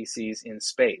 6-ringed species in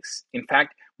space. In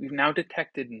fact, we've now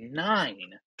detected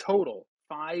 9 total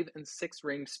 5- and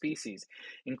 6-ringed species,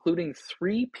 including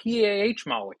 3 PAH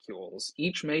molecules,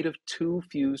 each made of 2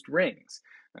 fused rings.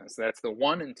 So that's the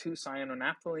 1 and 2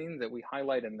 cyanonapthalene that we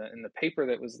highlight in the paper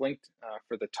that was linked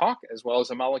for the talk, as well as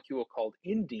a molecule called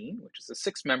indene, which is a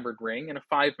 6-membered ring and a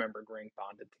 5-membered ring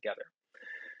bonded together.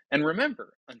 And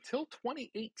remember, until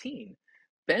 2018,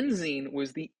 benzene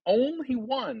was the only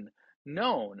one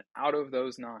known out of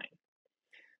those 9.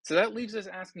 So that leaves us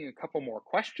asking a couple more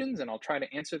questions, and I'll try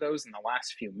to answer those in the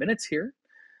last few minutes here.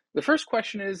 The first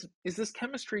question is this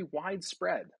chemistry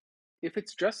widespread? If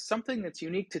it's just something that's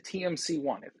unique to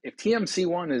TMC1, if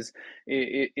TMC1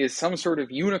 is some sort of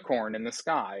unicorn in the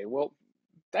sky, well,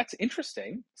 that's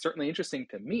interesting, certainly interesting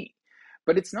to me,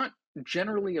 but it's not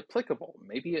generally applicable.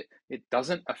 Maybe it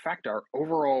doesn't affect our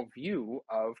overall view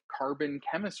of carbon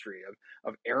chemistry,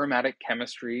 of aromatic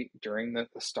chemistry during the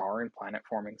star and planet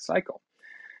forming cycle.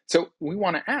 So we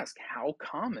want to ask, how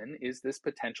common is this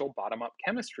potential bottom-up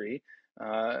chemistry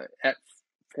at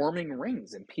forming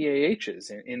rings and PAHs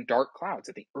in dark clouds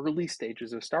at the early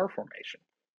stages of star formation?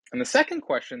 And the second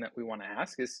question that we want to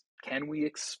ask is, can we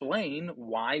explain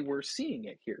why we're seeing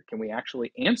it here? Can we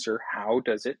actually answer how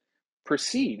does it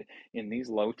proceed in these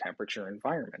low temperature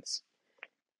environments?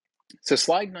 So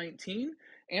slide 19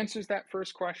 answers that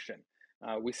first question.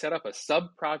 We set up a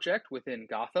sub-project within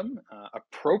Gotham,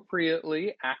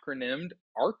 appropriately acronymed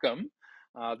ARCM.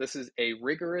 This is a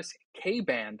rigorous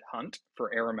K-band hunt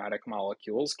for aromatic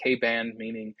molecules, K-band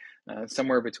meaning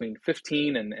somewhere between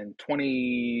 15 and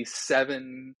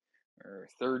 27 or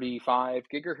 35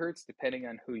 gigahertz, depending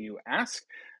on who you ask.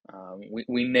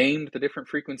 We named the different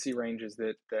frequency ranges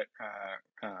that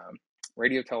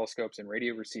radio telescopes and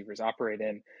radio receivers operate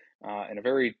in a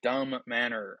very dumb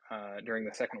manner during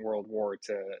the Second World War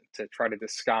to try to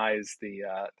disguise the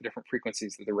different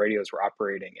frequencies that the radios were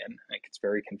operating in. I think it's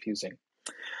very confusing.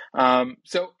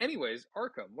 So anyways,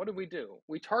 ARCM, what did we do?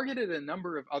 We targeted a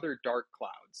number of other dark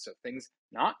clouds, so things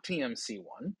not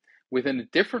TMC1, within a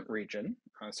different region.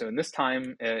 So in this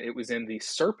time, it was in the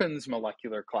Serpens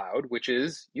Molecular Cloud, which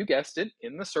is, you guessed it,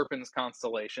 in the Serpens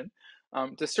constellation,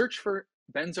 to search for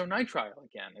benzonitrile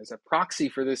again as a proxy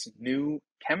for this new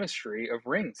chemistry of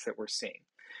rings that we're seeing.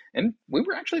 And we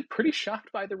were actually pretty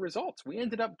shocked by the results. We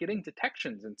ended up getting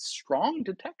detections, and strong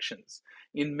detections,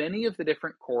 in many of the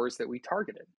different cores that we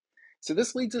targeted. So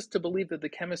this leads us to believe that the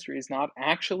chemistry is not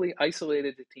actually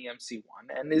isolated to TMC1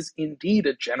 and is indeed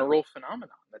a general phenomenon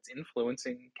that's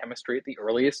influencing chemistry at the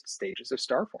earliest stages of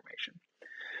star formation.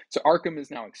 So ARCM is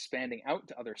now expanding out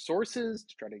to other sources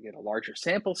to try to get a larger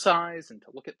sample size and to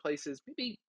look at places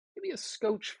maybe a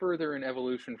scotch further in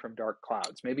evolution from dark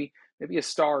clouds. Maybe a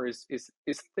star is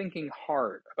thinking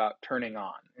hard about turning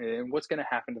on, and what's going to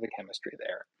happen to the chemistry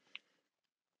there.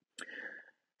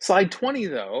 Slide 20,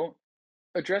 though,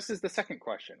 addresses the second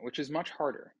question, which is much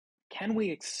harder. Can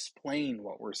we explain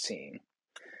what we're seeing?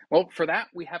 Well, for that,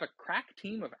 we have a crack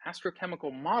team of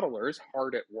astrochemical modelers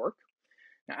hard at work.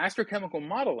 Now, astrochemical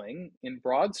modeling, in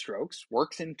broad strokes,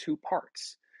 works in 2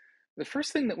 parts. The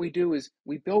first thing that we do is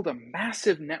we build a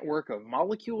massive network of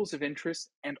molecules of interest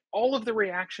and all of the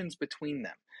reactions between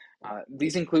them.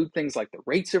 These include things like the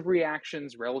rates of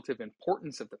reactions, relative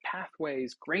importance of the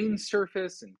pathways, grain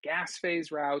surface and gas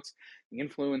phase routes, the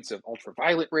influence of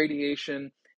ultraviolet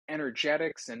radiation,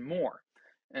 energetics, and more.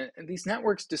 And these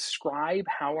networks describe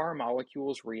how our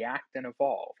molecules react and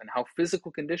evolve, and how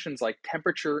physical conditions like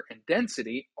temperature and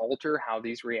density alter how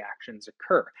these reactions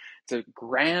occur. It's a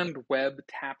grand web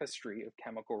tapestry of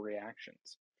chemical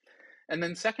reactions. And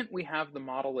then second, we have the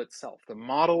model itself, the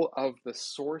model of the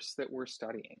source that we're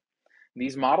studying.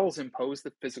 These models impose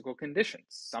the physical conditions,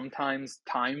 sometimes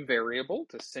time variable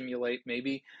to simulate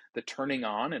maybe the turning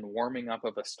on and warming up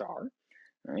of a star.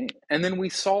 Right? And then we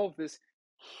solve this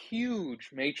huge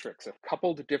matrix of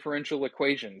coupled differential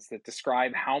equations that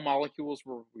describe how molecules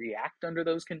will react under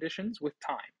those conditions with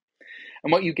time.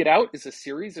 And what you get out is a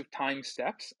series of time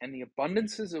steps and the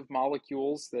abundances of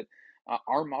molecules that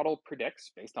our model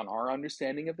predicts, based on our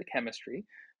understanding of the chemistry,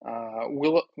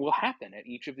 will happen at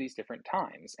each of these different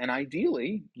times. And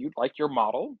ideally, you'd like your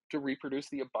model to reproduce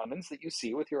the abundance that you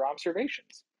see with your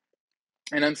observations.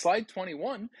 And on slide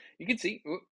 21, you can see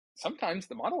sometimes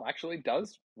the model actually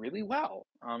does really well.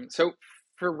 So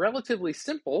for relatively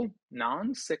simple,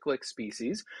 non-cyclic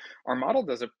species, our model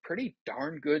does a pretty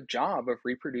darn good job of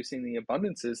reproducing the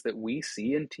abundances that we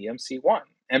see in TMC1.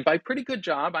 And by pretty good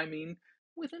job, I mean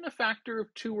within a factor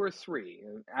of 2 or 3.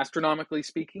 Astronomically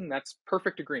speaking, that's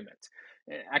perfect agreement.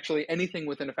 Actually, anything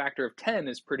within a factor of 10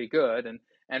 is pretty good,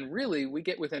 and really, we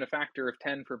get within a factor of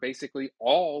 10 for basically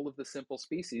all of the simple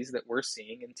species that we're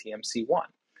seeing in TMC1.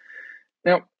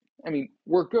 Now, I mean,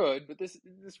 we're good, but this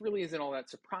really isn't all that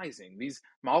surprising. These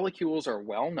molecules are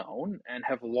well known and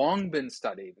have long been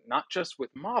studied, not just with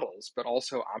models, but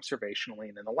also observationally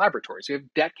and in the laboratories. We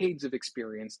have decades of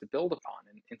experience to build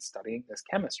upon in studying this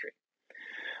chemistry.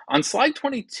 On slide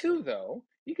 22, though,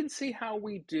 you can see how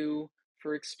we do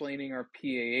for explaining our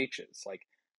PAHs, like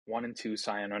 1 and 2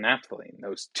 cyanonapthalene,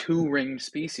 those 2-ringed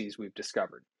species we've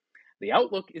discovered. The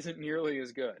outlook isn't nearly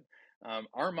as good.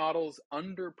 Our models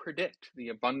underpredict the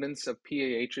abundance of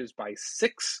PAHs by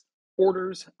 6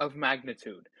 orders of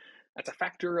magnitude. That's a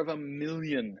factor of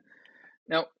 1,000,000.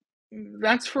 Now,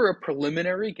 that's for a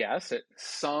preliminary guess at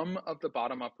some of the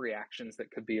bottom-up reactions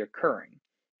that could be occurring.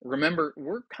 Remember,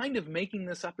 we're kind of making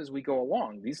this up as we go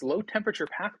along. These low-temperature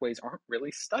pathways aren't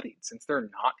really studied since they're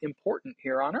not important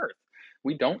here on Earth.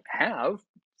 We don't have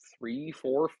 3,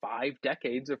 4, 5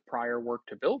 decades of prior work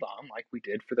to build on like we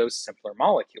did for those simpler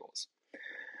molecules.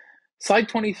 Slide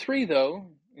 23,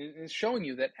 though, is showing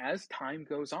you that as time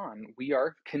goes on, we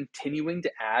are continuing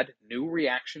to add new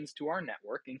reactions to our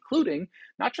network, including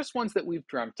not just ones that we've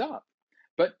dreamt up,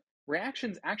 but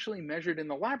reactions actually measured in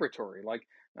the laboratory, like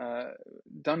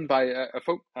done by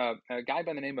a guy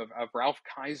by the name of Ralph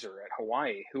Kaiser at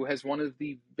Hawaii, who has one of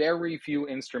the very few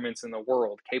instruments in the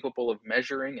world capable of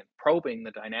measuring and probing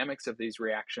the dynamics of these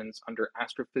reactions under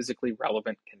astrophysically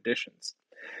relevant conditions.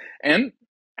 And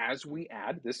as we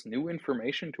add this new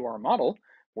information to our model,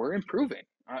 we're improving.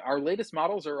 Our latest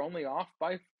models are only off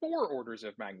by 4 orders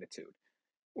of magnitude,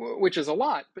 which is a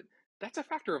lot, but that's a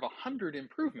factor of 100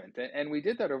 improvement, and we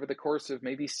did that over the course of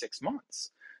maybe 6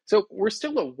 months. So we're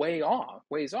still a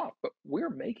ways off, but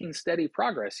we're making steady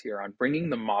progress here on bringing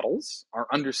the models, our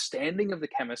understanding of the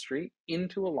chemistry,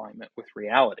 into alignment with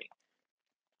reality.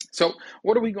 So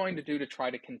what are we going to do to try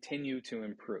to continue to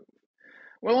improve?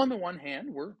 Well, on the one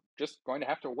hand, we're just going to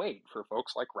have to wait for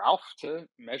folks like Ralph to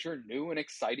measure new and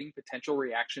exciting potential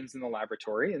reactions in the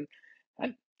laboratory, and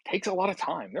that takes a lot of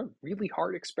time. They're really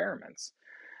hard experiments.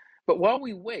 But while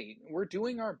we wait, we're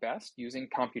doing our best using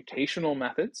computational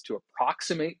methods to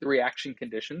approximate the reaction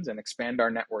conditions and expand our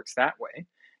networks that way.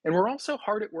 And we're also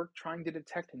hard at work trying to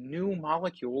detect new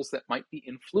molecules that might be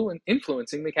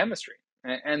influencing the chemistry,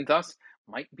 and thus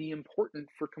might be important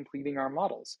for completing our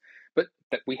models, but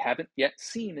that we haven't yet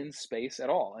seen in space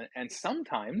at all. And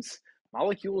sometimes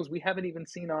molecules we haven't even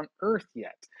seen on Earth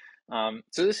yet.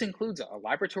 So this includes a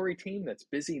laboratory team that's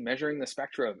busy measuring the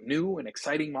spectra of new and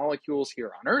exciting molecules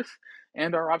here on Earth,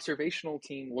 and our observational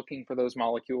team looking for those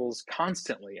molecules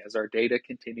constantly as our data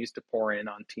continues to pour in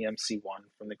on TMC1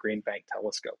 from the Green Bank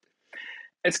telescope.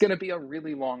 It's going to be a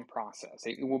really long process.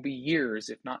 It will be years,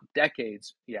 if not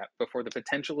decades yet, before the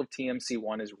potential of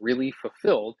TMC1 is really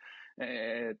fulfilled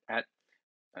at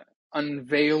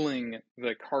unveiling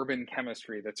the carbon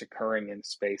chemistry that's occurring in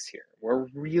space here. We're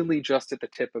really just at the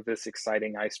tip of this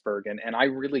exciting iceberg, and I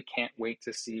really can't wait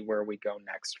to see where we go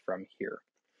next from here.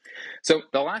 So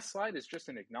the last slide is just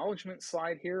an acknowledgement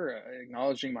slide here,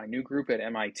 acknowledging my new group at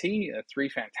MIT, 3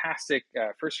 fantastic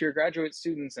first-year graduate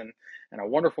students and a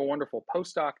wonderful, wonderful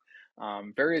postdoc,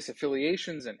 various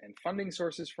affiliations and funding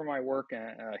sources for my work,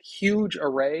 a huge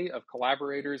array of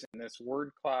collaborators in this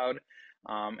word cloud,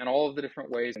 and all of the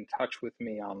different ways in touch with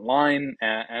me online.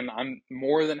 And I'm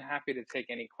more than happy to take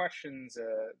any questions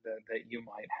that you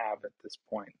might have at this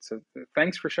point. So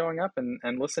thanks for showing up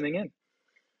and listening in.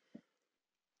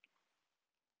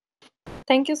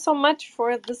 Thank you so much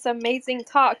for this amazing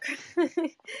talk.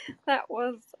 That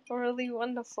was really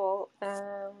wonderful.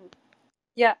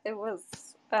 Yeah, it was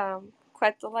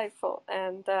quite delightful.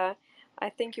 And I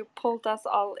think you pulled us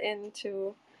all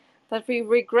into that we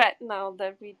regret now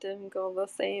that we didn't go the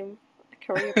same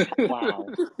career path.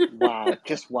 Wow.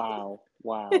 Just wow.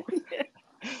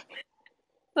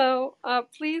 So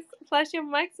please flash your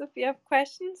mics if you have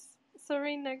questions.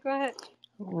 Serena, go ahead.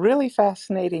 Really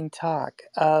fascinating talk.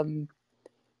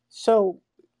 So,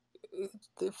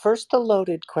 first, the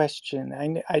loaded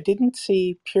question. I didn't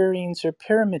see purines or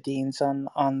pyrimidines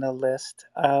on the list.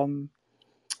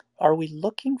 Are we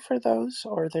looking for those,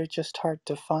 or they're just hard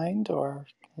to find, or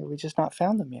have we just not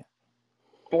found them yet?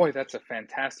 Boy, that's a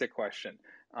fantastic question.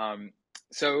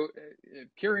 So,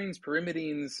 purines,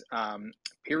 pyrimidines,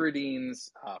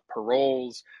 pyridines,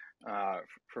 paroles,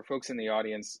 for folks in the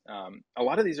audience, a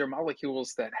lot of these are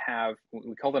molecules that have,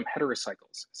 we call them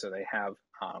heterocycles. So they have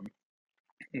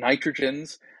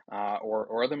nitrogens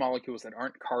or other molecules that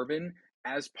aren't carbon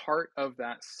as part of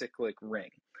that cyclic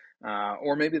ring.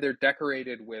 Or maybe they're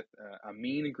decorated with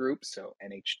amine groups, so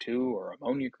NH2, or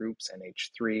ammonia groups,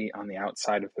 NH3, on the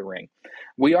outside of the ring.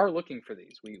 We are looking for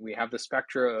these. We have the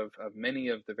spectra of many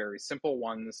of the very simple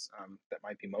ones that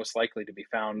might be most likely to be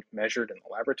found measured in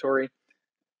the laboratory.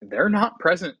 They're not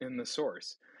present in the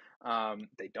source.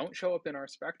 They don't show up in our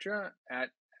spectra at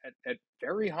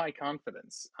very high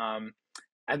confidence.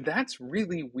 And that's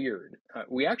really weird.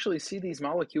 We actually see these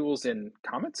molecules in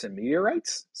comets and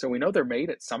meteorites, so we know they're made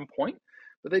at some point,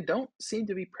 but they don't seem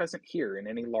to be present here in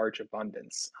any large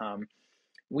abundance.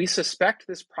 We suspect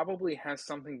this probably has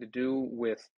something to do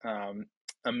with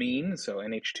amine, so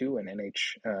NH2 and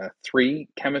NH3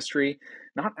 chemistry,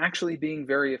 not actually being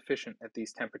very efficient at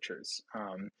these temperatures.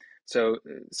 So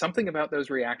something about those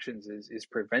reactions is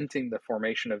preventing the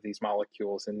formation of these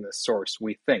molecules in the source,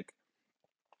 we think.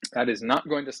 That is not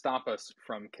going to stop us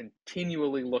from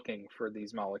continually looking for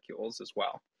these molecules as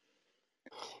well.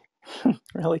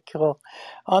 Really cool.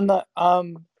 On the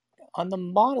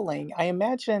modeling, I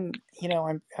imagine,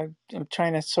 I'm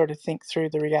trying to sort of think through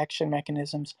the reaction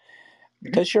mechanisms.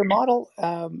 Does your model,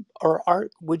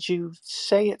 would you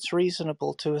say it's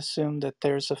reasonable to assume that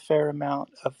there's a fair amount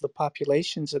of the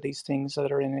populations of these things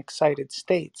that are in excited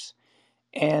states?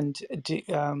 And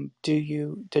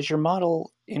does your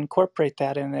model incorporate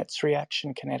that in its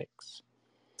reaction kinetics?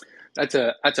 That's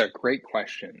a great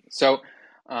question. So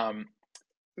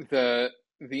the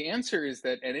answer is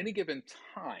that at any given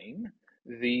time,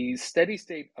 the steady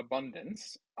state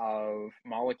abundance of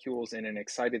molecules in an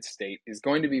excited state is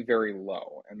going to be very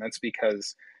low, and that's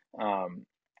because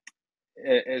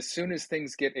as soon as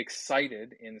things get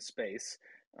excited in space,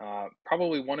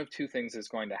 probably one of two things is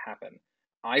going to happen.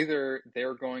 Either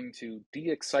they're going to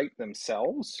de-excite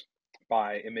themselves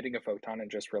by emitting a photon and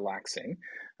just relaxing,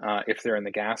 if they're in the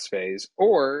gas phase,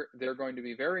 or they're going to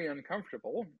be very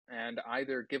uncomfortable and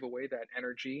either give away that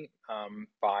energy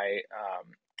by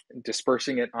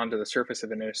dispersing it onto the surface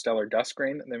of an interstellar dust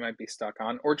grain that they might be stuck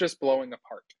on, or just blowing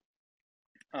apart.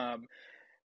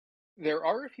 There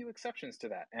are a few exceptions to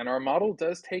that, and our model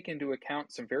does take into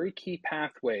account some very key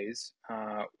pathways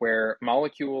where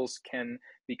molecules can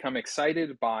become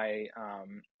excited by,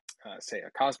 say,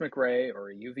 a cosmic ray or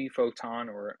a UV photon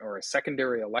or a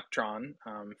secondary electron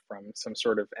from some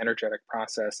sort of energetic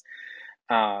process.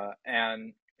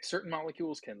 And certain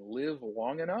molecules can live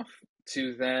long enough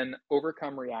to then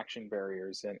overcome reaction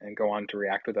barriers and go on to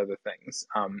react with other things.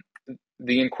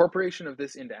 The incorporation of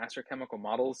this into astrochemical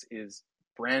models is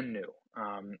brand new.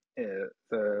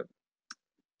 The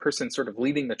person sort of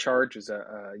leading the charge is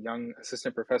a young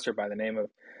assistant professor by the name of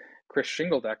Chris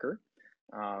Shingeldecker,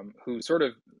 who sort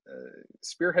of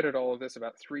spearheaded all of this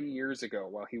about 3 years ago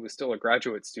while he was still a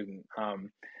graduate student.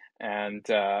 And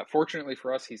fortunately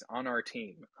for us, he's on our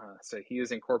team. So he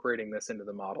is incorporating this into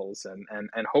the models,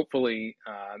 and hopefully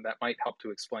that might help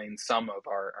to explain some of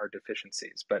our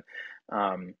deficiencies. But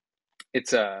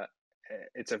it's a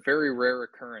very rare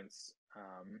occurrence,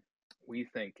 we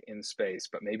think, in space,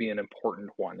 but maybe an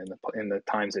important one in the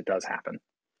times it does happen.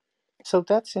 So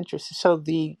that's interesting. So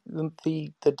the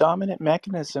dominant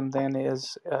mechanism then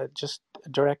is just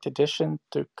direct addition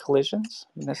through collisions,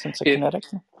 in the sense of kinetic?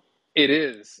 It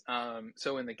is.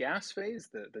 So in the gas phase,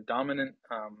 the dominant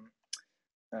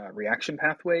reaction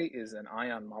pathway is an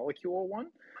ion molecule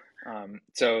one.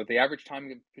 So the average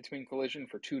time between collision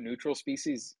for two neutral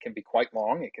species can be quite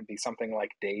long. It can be something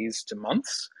like days to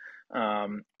months.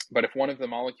 But if one of the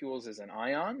molecules is an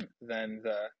ion, then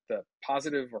the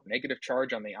positive or negative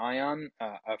charge on the ion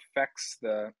affects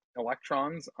the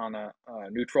electrons on a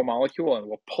neutral molecule and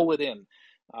will pull it in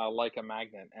like a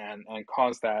magnet and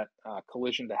cause that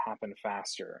collision to happen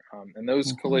faster. And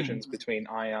those collisions between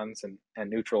ions and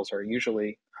neutrals are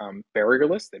usually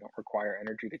barrierless. They don't require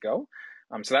energy to go.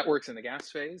 So that works in the gas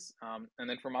phase. And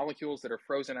then for molecules that are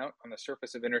frozen out on the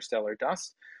surface of interstellar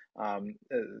dust,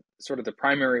 sort of the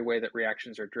primary way that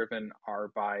reactions are driven are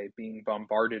by being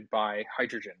bombarded by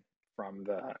hydrogen from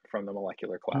the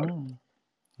molecular cloud.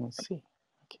 Let's see.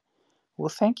 Okay. Well,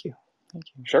 thank you.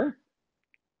 Sure.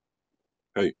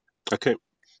 Hey, I can't.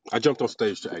 I jumped on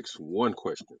stage to ask one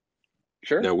question.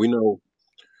 Sure. Now we know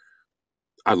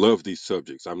I love these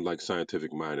subjects. I'm like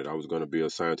scientific minded. I was going to be a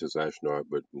scientist astronaut,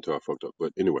 but until I fucked up.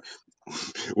 But anyway,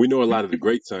 we know a lot of the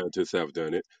great scientists have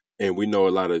done it, and we know a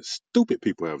lot of stupid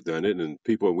people have done it. And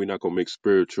people, we're not going to mix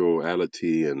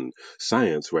spirituality and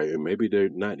science, right? And maybe they're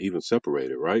not even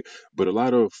separated, right? But a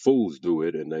lot of fools do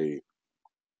it, and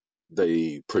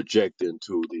they project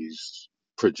into these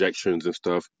projections and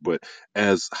stuff. But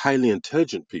as highly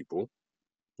intelligent people,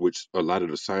 which a lot of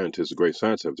the scientists, great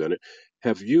scientists have done it.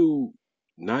 Have you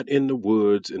not in the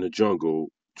woods in the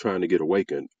jungle trying to get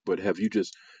awakened, but have you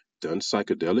just done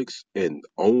psychedelics and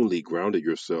only grounded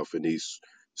yourself in these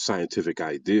scientific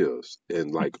ideas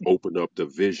and like open up the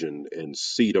vision and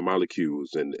see the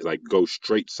molecules and like go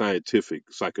straight scientific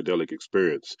psychedelic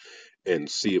experience and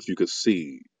see if you could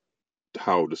see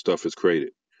how the stuff is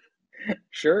created?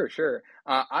 Sure, sure.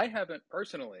 I haven't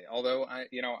personally, although I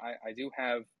do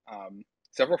have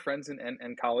several friends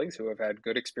and colleagues who have had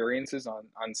good experiences on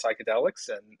psychedelics,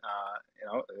 and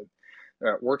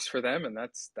it works for them, and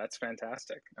that's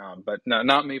fantastic. But no,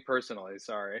 not me personally.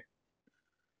 Sorry.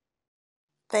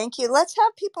 Thank you. Let's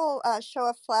have people show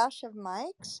a flash of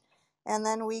mics, and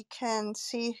then we can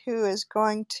see who is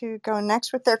going to go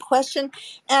next with their question.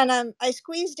 And I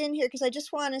squeezed in here because I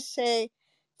just want to say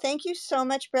thank you so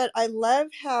much, Brett. I love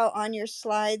how on your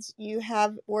slides you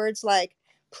have words like,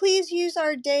 please use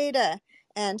our data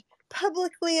and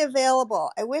publicly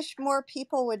available. I wish more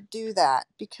people would do that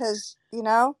because,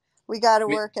 we got to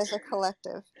Me, work as a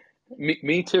collective.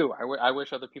 me too. I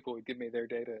wish other people would give me their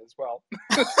data as well.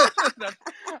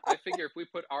 I figure if we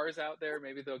put ours out there,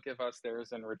 maybe they'll give us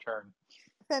theirs in return.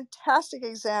 Fantastic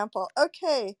example.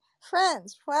 Okay,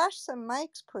 friends, flash some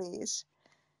mics, please.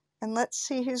 And let's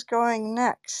see who's going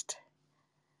next.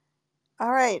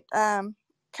 All right.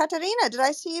 Katarina, did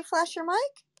I see you flash your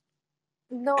mic?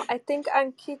 No, I think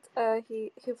Ankit,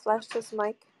 he flashed his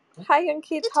mic. Hi,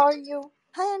 Ankit, how are you?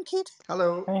 Hi, Ankit.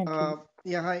 Hello. Thank you.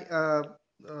 Yeah, hi.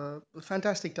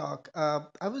 Fantastic talk.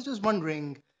 I was just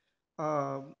wondering,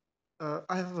 uh,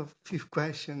 I have a few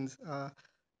questions.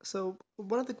 So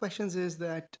one of the questions is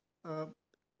that a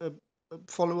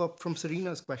follow up from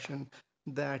Serena's question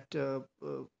that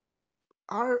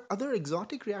are other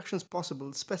exotic reactions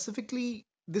possible? Specifically,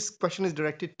 this question is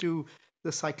directed to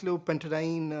the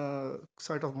cyclopentadiene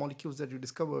sort of molecules that you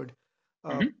discovered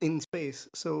in space.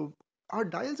 So are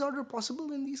Diels order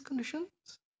possible in these conditions?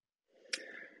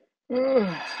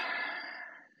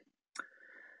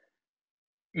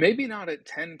 Maybe not at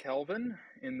 10 Kelvin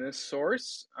in this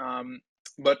source,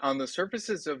 but on the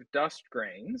surfaces of dust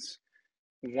grains,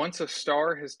 once a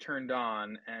star has turned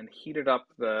on and heated up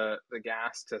the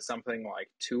gas to something like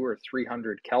 200 or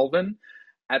 300 Kelvin,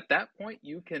 at that point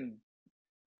you can,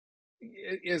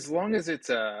 as long as it's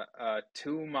a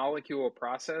two molecule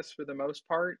process for the most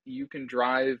part, you can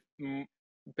drive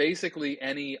basically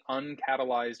any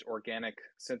uncatalyzed organic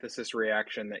synthesis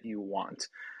reaction that you want.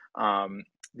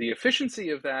 The efficiency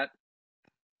of that,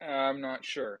 I'm not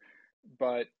sure,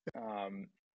 but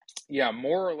yeah,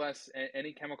 more or less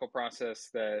any chemical process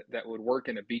that would work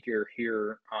in a beaker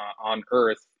here on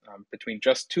Earth between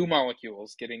just two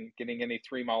molecules, getting any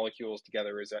three molecules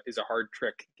together is a hard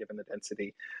trick given the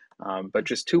density. But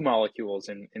just two molecules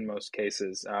in most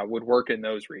cases would work in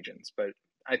those regions. But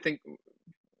I think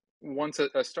once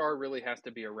a star really has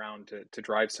to be around to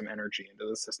drive some energy into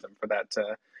the system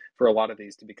for a lot of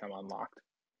these to become unlocked.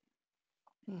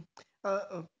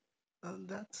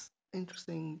 That's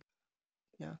interesting.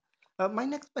 Yeah. My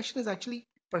next question is actually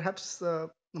perhaps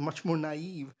much more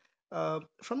naive.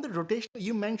 From the rotation,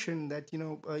 you mentioned that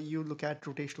you look at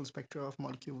rotational spectra of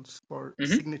molecules for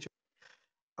signature,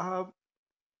 and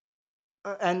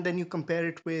then you compare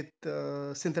it with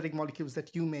synthetic molecules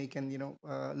that you make, and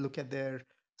look at their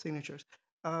signatures.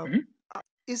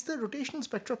 Is the rotational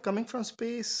spectra coming from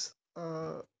space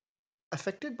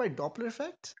affected by Doppler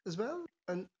effect as well?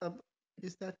 And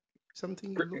is that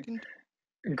something you look into?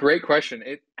 Great question.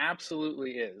 It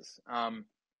absolutely is.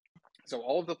 So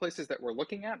all of the places that we're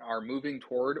looking at are moving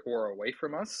toward or away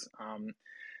from us,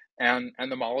 and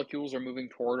the molecules are moving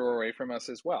toward or away from us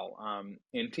as well.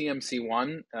 In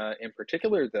TMC1, in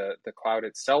particular, the cloud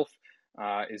itself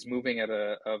is moving at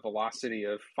a velocity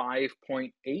of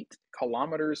 5.8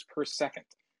 kilometers per second.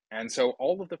 And so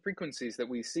all of the frequencies that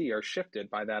we see are shifted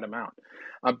by that amount.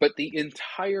 But the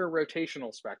entire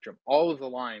rotational spectrum, all of the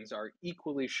lines are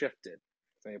equally shifted.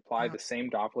 They apply the same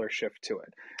Doppler shift to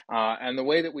it. And the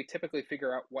way that we typically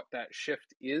figure out what that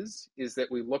shift is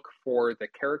that we look for the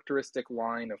characteristic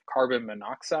line of carbon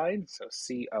monoxide, so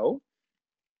CO.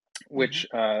 which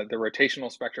the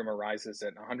rotational spectrum arises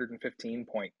at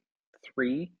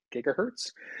 115.3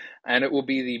 gigahertz, and it will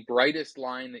be the brightest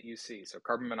line that you see. So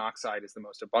carbon monoxide is the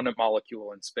most abundant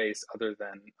molecule in space other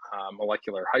than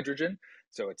molecular hydrogen.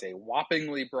 So it's a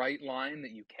whoppingly bright line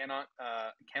that you cannot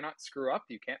screw up.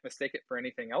 You can't mistake it for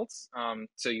anything else.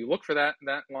 So you look for that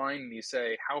line and you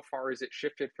say, how far is it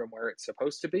shifted from where it's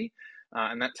supposed to be?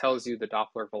 And that tells you the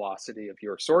Doppler velocity of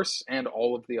your source and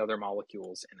all of the other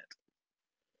molecules in it.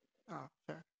 Oh,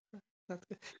 fair. That's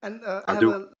good. And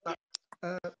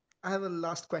I have a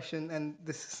last question, and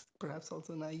this is perhaps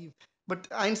also naive, but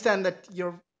I understand that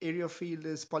your area of field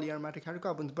is polyaromatic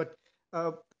hydrocarbons, but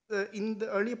in the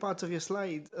earlier parts of your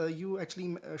slides, you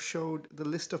actually showed the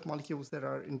list of molecules that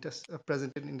are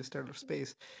present in interstellar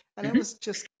space. And I was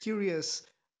just curious,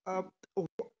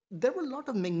 there were a lot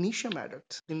of magnesium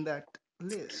atoms in that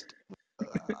list.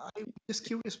 I'm just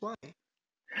curious why.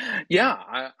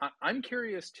 Yeah, I'm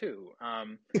curious too.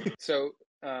 So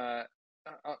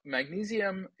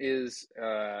magnesium is,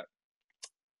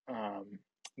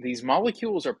 these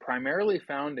molecules are primarily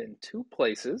found in two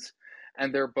places,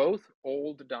 and they're both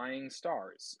old dying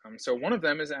stars. So one of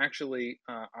them is actually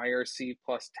IRC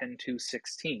plus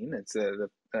 10216. It's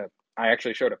I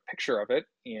actually showed a picture of it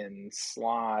in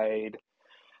slide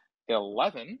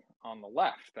 11 on the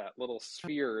left, that little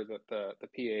sphere that the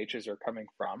PAHs are coming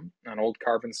from, an old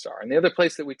carbon star. And the other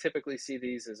place that we typically see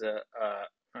these is a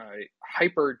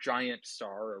hypergiant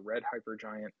star, a red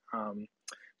hypergiant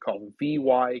called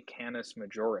VY Canis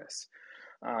Majoris.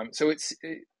 So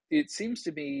it seems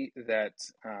to be that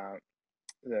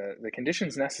the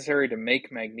conditions necessary to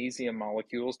make magnesium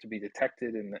molecules to be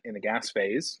detected in the gas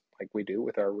phase, like we do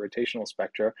with our rotational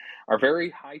spectra, are very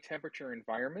high temperature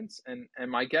environments. And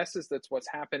my guess is that's what's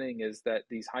happening is that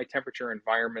these high temperature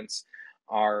environments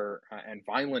are and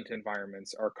violent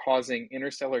environments are causing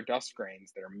interstellar dust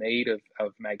grains that are made of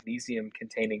magnesium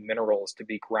containing minerals to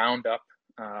be ground up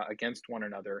against one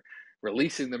another,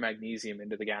 releasing the magnesium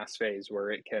into the gas phase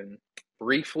where it can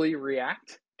briefly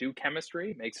react, do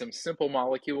chemistry, make some simple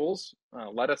molecules,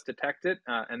 let us detect it,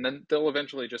 and then they'll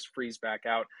eventually just freeze back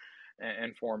out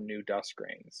and form new dust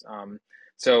grains.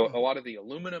 So a lot of the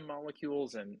aluminum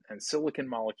molecules and silicon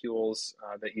molecules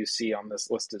that you see on this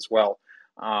list as well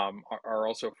are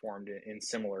also formed in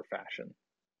similar fashion.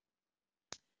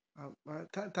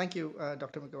 Thank you,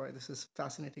 Dr. McGuire. This is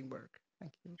fascinating work.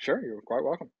 Thank you. Sure, you're quite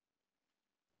welcome.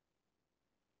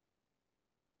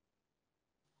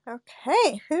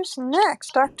 Okay, who's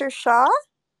next? Dr. Shaw,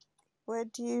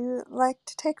 would you like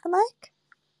to take the mic?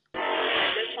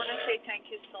 I just want to say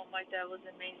thank you so much. That was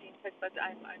amazing. But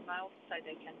I'm outside.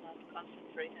 I cannot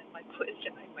concentrate on my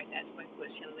question. I might ask my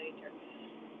question later.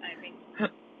 I'm in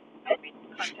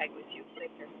contact with you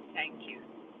later. Thank you.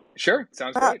 Sure,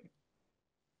 sounds great.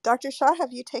 Dr. Shaw,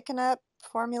 have you taken up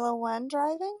Formula One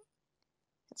driving?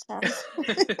 It sounds.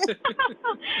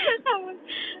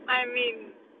 I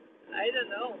mean, I don't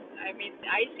know. I mean,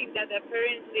 I think that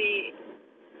apparently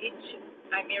each,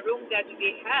 room that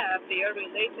we have, they are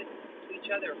related to each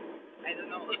other. I don't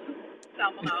know.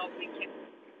 Somehow we can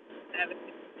have a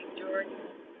journey.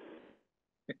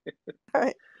 All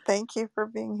right. Thank you for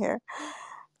being here.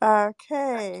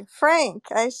 Okay,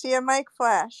 Frank, I see a mic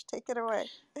flash. Take it away.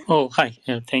 Oh, hi.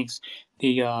 Thanks.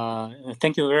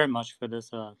 Thank you very much for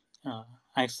this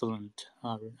excellent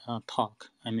talk.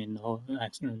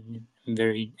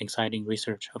 Very exciting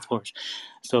research, of course.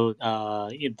 So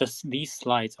these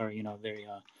slides are very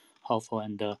helpful,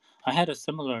 and I had a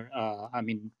similar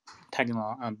tagging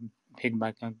along,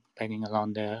 piggybacking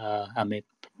along the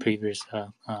previous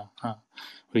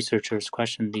researcher's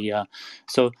question.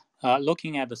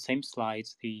 Looking at the same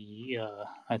slides,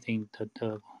 I think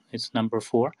that it's number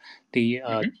 4.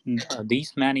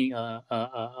 These many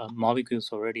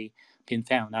molecules already been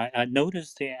found. I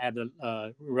noticed at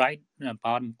the right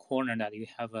bottom corner that you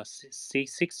have a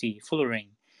C60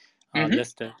 fullerene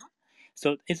listed.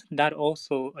 So isn't that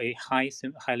also a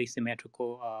highly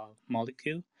symmetrical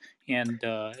molecule? And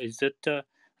is it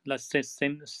let's say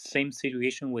same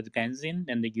situation with benzene,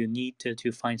 and you need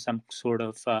to find some sort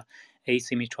of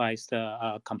asymmetrized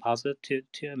composite to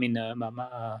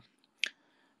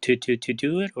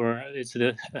do it, or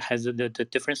has it a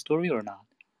different story or not?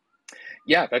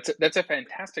 Yeah, that's a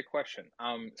fantastic question.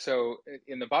 So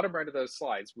in the bottom right of those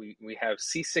slides, we have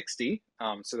C60.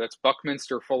 So that's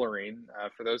Buckminster fullerene.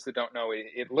 For those that don't know,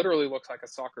 it literally looks like a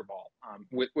soccer ball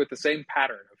with the same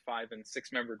pattern of 5- and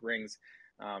 6-membered rings.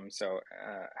 So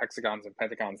hexagons and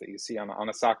pentagons that you see on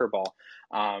a soccer ball.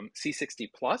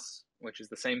 C60 plus, which is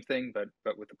the same thing but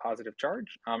with the positive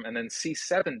charge, and then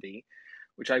C70,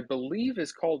 which I believe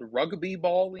is called rugby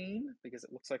balline because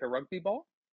it looks like a rugby ball.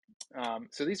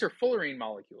 So these are fullerene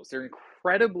molecules. They're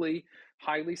incredibly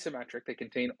highly symmetric. They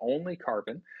contain only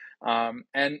carbon.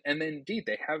 And indeed,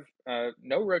 they have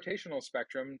no rotational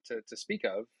spectrum to speak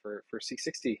of for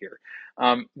C60 here.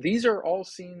 These are all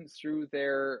seen through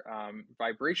their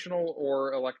vibrational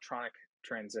or electronic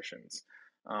transitions.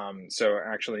 So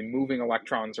actually moving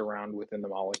electrons around within the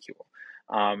molecule.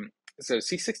 So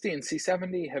C60 and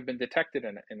C70 have been detected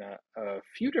in a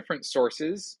few different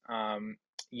sources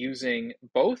using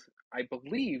both, I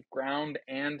believe, ground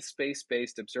and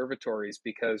space-based observatories,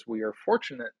 because we are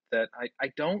fortunate that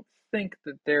I don't think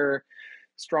that their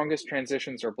strongest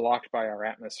transitions are blocked by our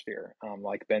atmosphere,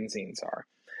 like benzenes are.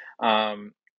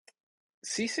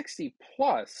 C60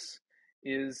 plus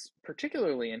is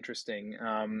particularly interesting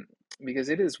because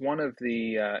it is one of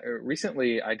the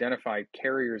recently identified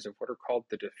carriers of what are called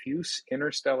the diffuse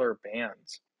interstellar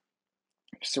bands.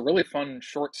 It's a really fun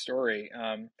short story.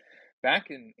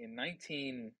 Back in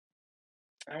 19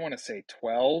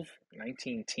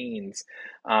 teens,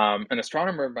 an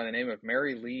astronomer by the name of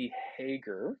Mary Lee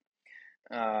Hager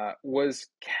was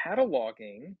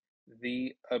cataloging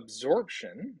the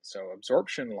absorption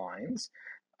lines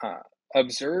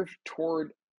observed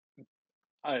toward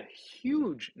a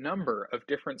huge number of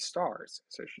different stars.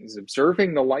 So she's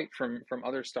observing the light from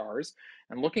other stars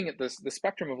and looking at the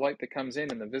spectrum of light that comes in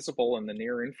the visible and the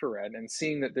near infrared, and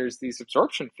seeing that there's these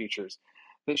absorption features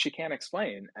that she can't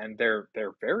explain, and they're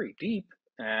very deep,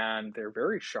 and they're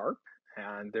very sharp,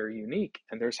 and they're unique,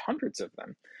 and there's hundreds of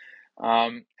them.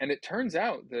 And it turns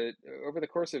out that over the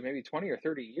course of maybe 20 or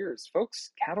 30 years,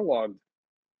 folks cataloged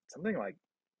something like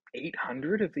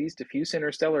 800 of these diffuse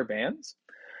interstellar bands.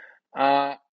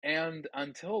 And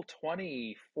until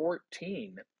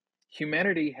 2014,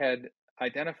 humanity had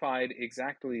identified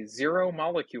exactly 0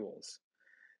 molecules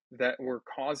that were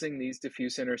causing these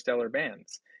diffuse interstellar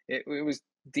bands. It was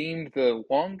deemed the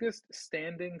longest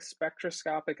standing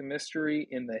spectroscopic mystery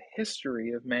in the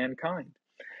history of mankind,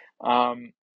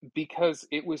 because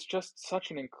it was just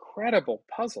such an incredible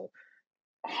puzzle.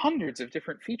 Hundreds of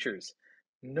different features.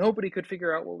 Nobody could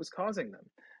figure out what was causing them.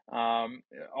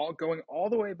 Going all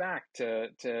the way back to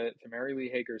Mary Lee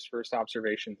Hager's first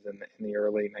observations in the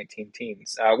early 19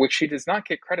 teens, which she does not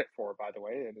get credit for, by the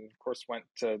way. It, of course, went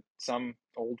to some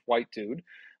old white dude,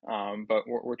 but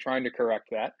we're trying to correct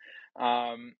that.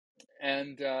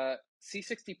 And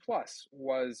C60 plus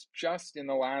was just in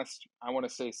the last, I want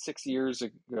to say 6 years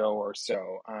ago or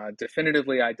so,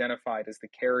 definitively identified as the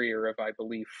carrier of, I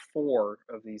believe, 4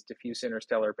 of these diffuse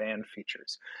interstellar band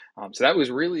features. So that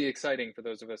was really exciting for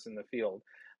those of us in the field.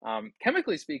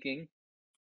 Chemically speaking,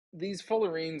 these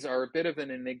fullerenes are a bit of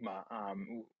an enigma.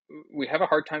 We have a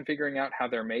hard time figuring out how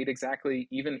they're made exactly,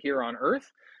 even here on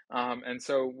Earth. And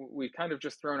so we've kind of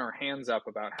just thrown our hands up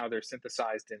about how they're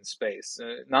synthesized in space.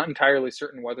 Not entirely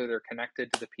certain whether they're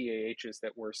connected to the PAHs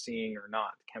that we're seeing or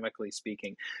not, chemically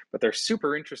speaking. But they're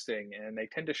super interesting, and they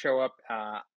tend to show up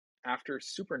after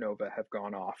supernova have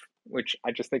gone off, which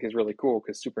I just think is really cool,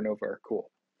 because supernova are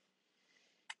cool.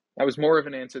 That was more of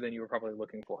an answer than you were probably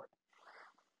looking for.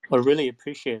 Well, really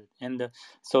appreciate it. And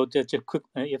so just quick,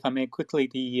 if I may quickly,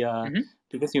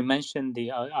 because you mentioned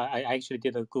I actually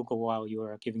did a Google while you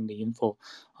were giving the info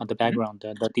on the background.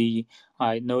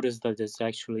 I noticed that it's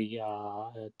actually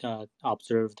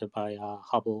observed by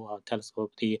Hubble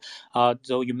telescope.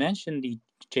 So you mentioned the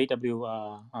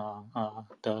JW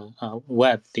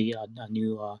Webb, the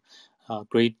new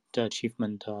great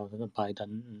achievement by the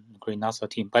great NASA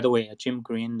team. By the way, Jim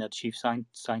Green, the chief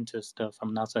scientist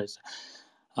from NASA, is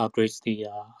operates the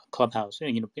clubhouse.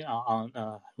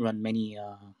 Run many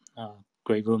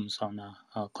great rooms on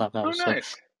clubhouse. Oh, nice.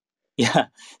 So, yeah.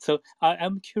 So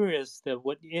I'm curious that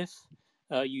what if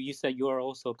you said you are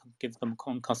also give them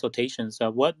consultations.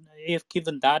 What if,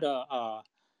 given that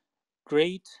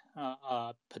great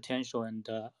potential and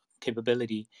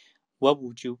capability, what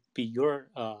would you be your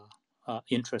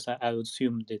interest? I would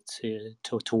assume it's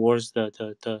towards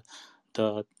the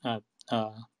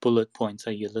bullet points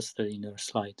that you listed in your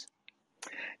slides.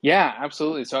 Yeah,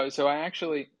 absolutely. So I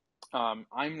actually,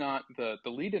 I'm not the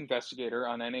lead investigator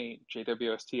on any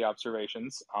JWST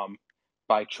observations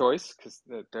by choice, because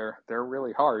they're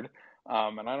really hard,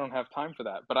 and I don't have time for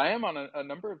that. But I am on a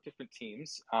number of different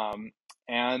teams,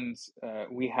 and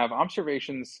we have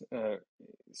observations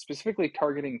specifically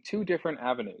targeting 2 different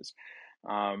avenues.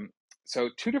 So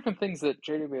 2 different things that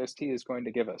JWST is going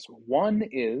to give us. One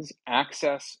is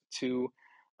access to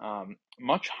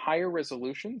much higher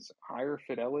resolutions, higher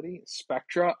fidelity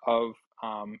spectra of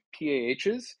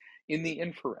PAHs in the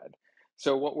infrared.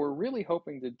 So what we're really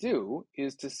hoping to do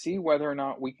is to see whether or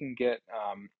not we can get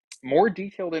more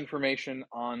detailed information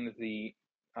on the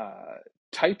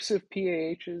types of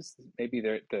PAHs, maybe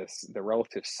the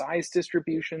relative size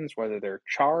distributions, whether they're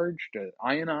charged,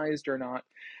 ionized or not,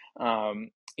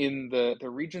 in the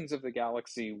regions of the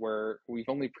galaxy where we've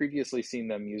only previously seen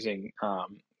them using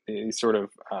these sort of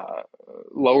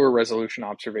lower resolution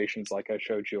observations like I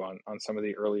showed you on some of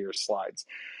the earlier slides.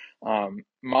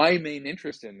 My main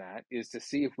interest in that is to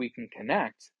see if we can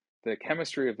connect the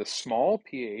chemistry of the small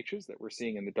PAHs that we're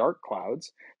seeing in the dark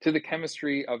clouds to the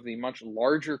chemistry of the much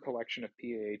larger collection of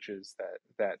PAHs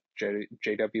that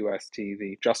JWST,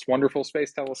 the Just Wonderful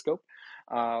Space Telescope,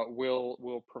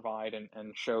 will provide and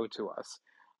show to us.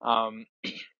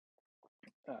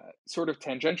 Sort of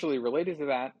tangentially related to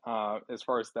that, as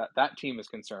far as that team is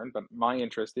concerned, but my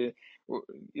interest,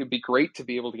 it'd be great to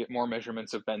be able to get more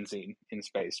measurements of benzene in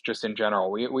space, just in general.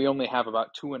 We only have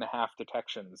about 2.5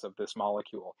 detections of this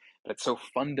molecule, but it's so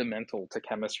fundamental to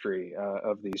chemistry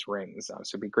of these rings. So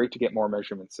it'd be great to get more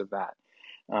measurements of that.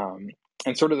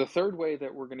 And sort of the third way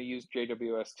that we're going to use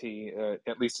JWST,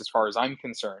 at least as far as I'm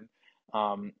concerned,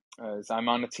 as I'm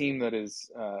on a team that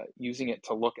is using it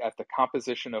to look at the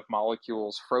composition of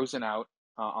molecules frozen out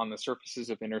on the surfaces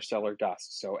of interstellar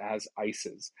dust, so as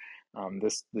ices.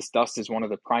 This dust is one of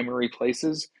the primary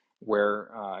places where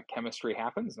chemistry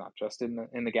happens, not just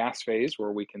in the gas phase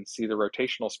where we can see the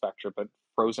rotational spectra, but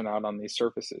frozen out on these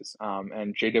surfaces.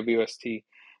 And JWST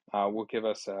will give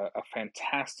us a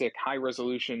fantastic high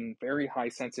resolution, very high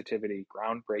sensitivity,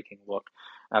 groundbreaking look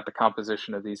at the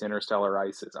composition of these interstellar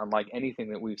ices, unlike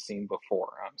anything that we've seen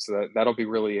before. So that'll be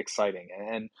really exciting.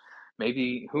 And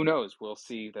maybe, who knows, we'll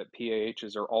see that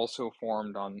PAHs are also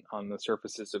formed on the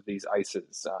surfaces of these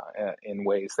ices in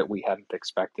ways that we hadn't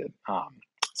expected.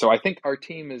 So I think our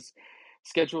team is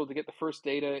scheduled to get the first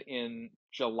data in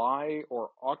July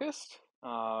or August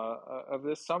of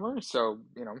this summer. So,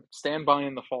 stand by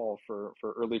in the fall for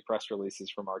early press releases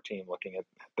from our team looking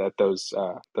at those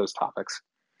topics.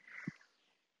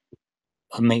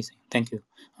 Amazing, thank you.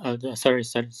 Sorry,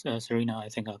 Serena, I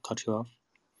think I cut you off.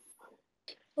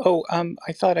 Oh,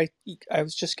 I thought I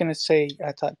was just going to say,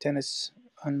 I thought Dennis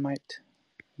unmiked.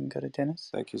 You can go to Dennis.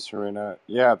 Thank you, Serena.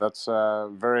 Yeah, that's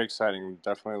very exciting.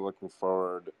 Definitely looking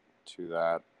forward to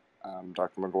that,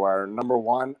 Dr. McGuire. Number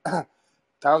one, that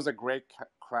was a great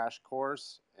crash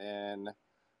course in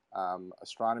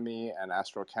astronomy and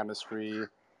astrochemistry.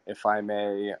 If I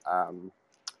may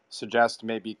suggest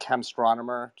maybe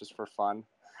Chemstronomer, just for fun.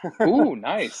 Ooh,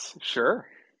 nice. Sure.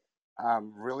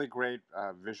 Really great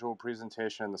visual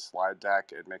presentation in the slide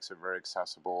deck. It makes it very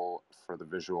accessible for the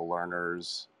visual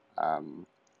learners.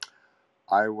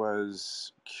 I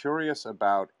was curious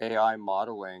about AI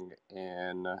modeling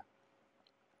in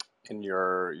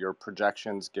your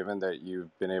projections, given that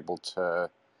you've been able to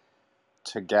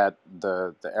get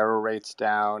the error rates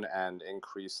down and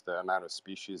increase the amount of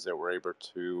species that we're able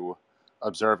to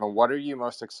observe. And what are you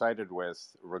most excited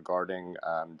with regarding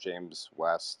James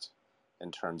West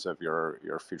in terms of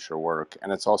your future work?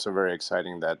 And it's also very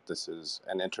exciting that this is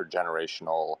an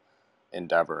intergenerational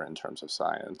endeavor in terms of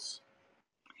science.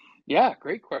 Yeah,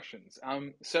 great questions.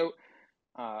 So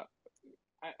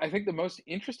I think the most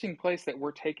interesting place that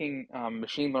we're taking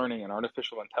machine learning and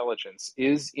artificial intelligence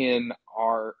is in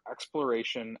our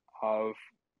exploration of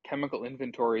chemical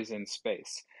inventories in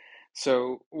space.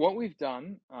 So what we've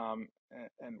done,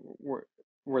 and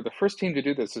we're the first team to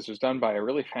do this. This was done by a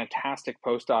really fantastic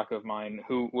postdoc of mine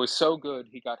who was so good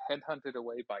he got headhunted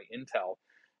away by Intel,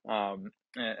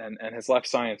 and has left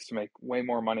science to make way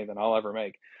more money than I'll ever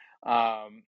make.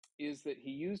 Is that he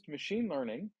used machine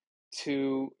learning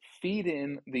to feed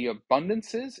in the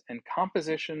abundances and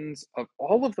compositions of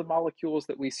all of the molecules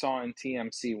that we saw in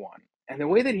TMC1. And the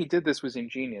way that he did this was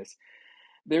ingenious.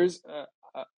 There's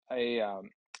a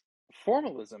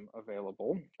formalism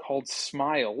available called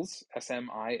SMILES,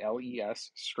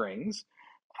 SMILES strings,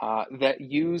 that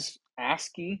use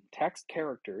ASCII text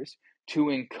characters to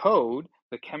encode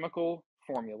the chemical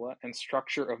formula and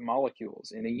structure of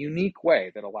molecules in a unique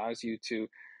way that allows you to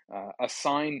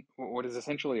assign what is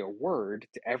essentially a word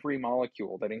to every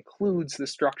molecule that includes the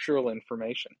structural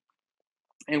information.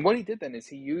 And what he did then is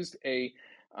he used a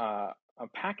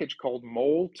package called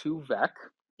Mol2Vec,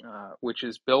 which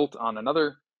is built on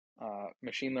another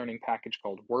machine learning package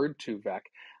called Word2Vec.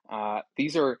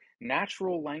 These are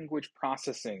natural language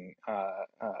processing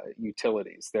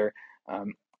utilities. They're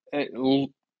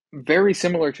very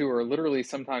similar to, or literally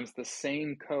sometimes the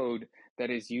same code that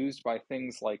is used by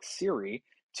things like Siri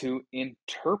to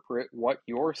interpret what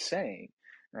you're saying,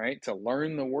 right? To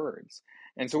learn the words.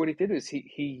 And so what he did is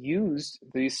he used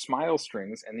these SMILE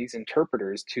strings and these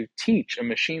interpreters to teach a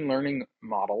machine learning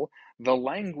model the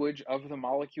language of the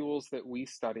molecules that we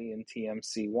study in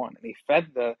TMC1. And he fed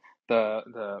the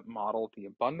model the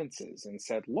abundances and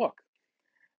said, look,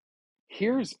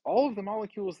 here's all of the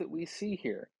molecules that we see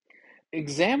here.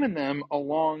 Examine them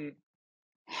along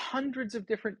hundreds of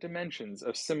different dimensions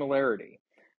of similarity,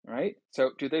 right?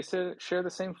 So do they share the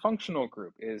same functional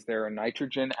group? Is there a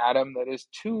nitrogen atom that is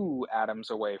 2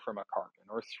 atoms away from a carbon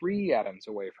or 3 atoms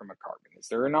away from a carbon? Is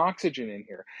there an oxygen in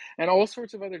here? And all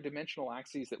sorts of other dimensional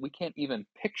axes that we can't even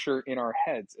picture in our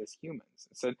heads as humans.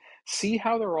 So see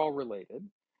how they're all related,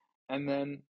 and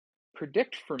then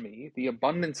predict for me the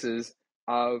abundances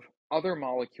of other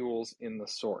molecules in the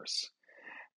source.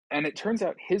 And it turns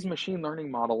out his machine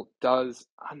learning model does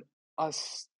an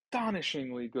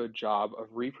astonishingly good job of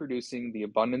reproducing the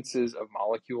abundances of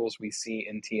molecules we see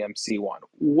in TMC1,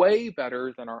 way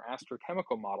better than our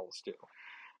astrochemical models do.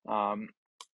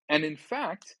 And in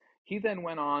fact, he then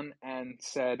went on and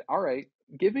said, all right,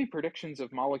 give me predictions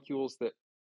of molecules that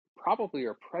probably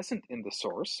are present in the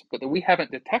source, but that we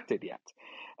haven't detected yet.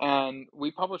 And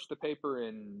we published the paper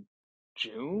in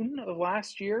June of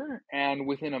last year, and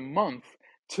within a month,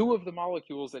 2 of the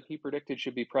molecules that he predicted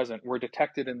should be present were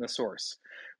detected in the source,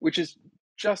 which is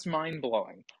just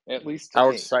mind-blowing, at least to How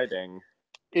me. exciting.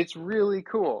 It's really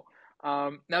cool.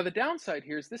 Now, the downside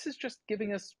here is this is just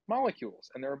giving us molecules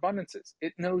and their abundances.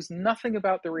 It knows nothing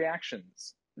about the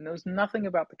reactions, knows nothing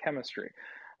about the chemistry.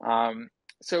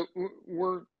 So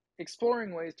we're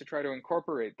exploring ways to try to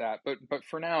incorporate that, but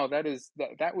for now, that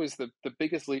was the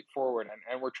biggest leap forward,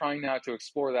 and we're trying now to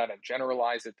explore that and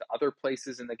generalize it to other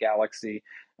places in the galaxy,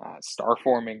 star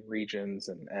forming regions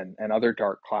and other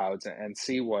dark clouds, and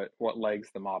see what legs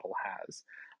the model has.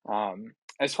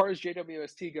 As far as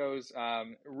JWST goes,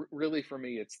 really for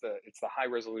me, it's the high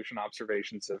resolution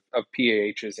observations of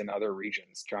PAHs in other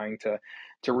regions, trying to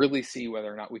really see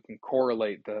whether or not we can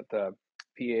correlate the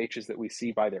PAHs that we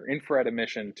see by their infrared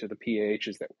emission to the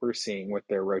PAHs that we're seeing with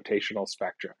their rotational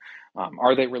spectra.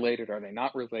 Are they related? Are they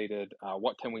not related?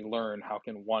 What can we learn? How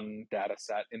can one data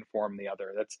set inform the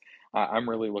other? That's I'm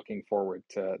really looking forward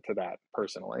to that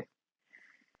personally.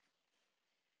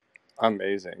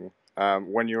 Amazing.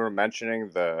 When you were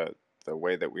mentioning the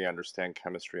way that we understand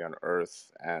chemistry on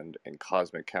Earth and in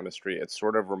cosmic chemistry, it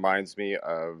sort of reminds me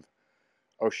of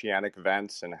oceanic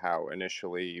vents and how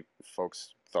initially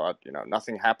folks thought,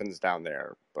 nothing happens down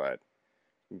there, but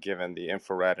given the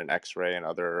infrared and X-ray and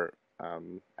other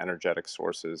energetic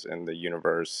sources in the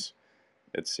universe,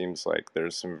 it seems like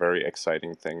there's some very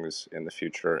exciting things in the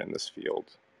future in this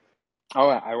field. Oh,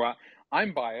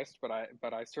 I'm biased, but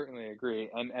I certainly agree.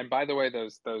 And by the way,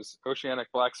 those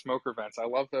oceanic black smoke events, I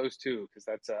love those too, because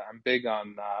I'm big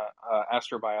on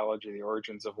astrobiology, the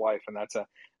origins of life, and that's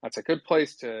a good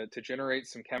place to generate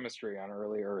some chemistry on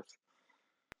early Earth.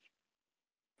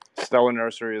 Stellar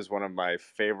nursery is one of my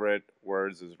favorite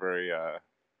words. Is very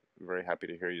very happy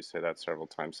to hear you say that several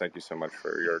times. Thank you so much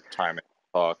for your time and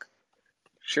talk.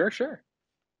 Sure.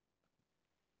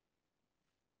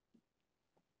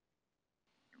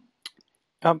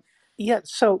 Yeah.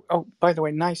 So, oh, by the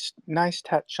way, nice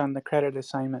touch on the credit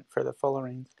assignment for the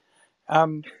fullerenes.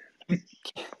 I'm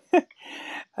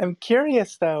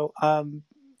curious though.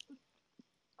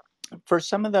 For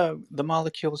some of the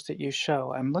molecules that you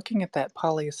show, I'm looking at that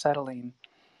polyacetylene,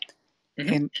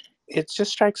 and it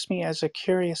just strikes me as a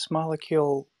curious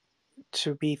molecule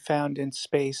to be found in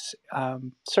space.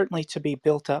 Certainly to be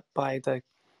built up by the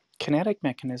kinetic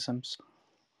mechanisms.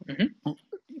 I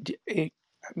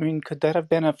mean, could that have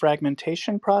been a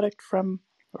fragmentation product from,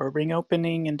 or ring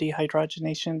opening and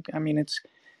dehydrogenation? I mean, it's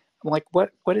like,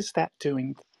 what is that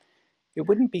doing? It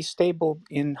wouldn't be stable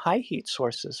in high heat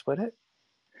sources, would it?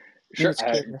 I mean, Sure. it's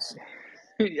curious.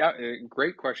 Yeah,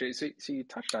 great question. So you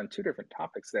touched on 2 different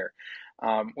topics there,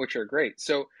 which are great.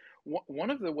 So one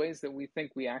of the ways that we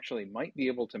think we actually might be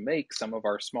able to make some of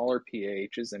our smaller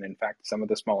PAHs, and in fact some of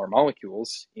the smaller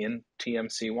molecules in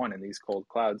TMC1 in these cold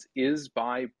clouds, is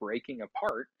by breaking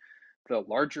apart the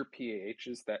larger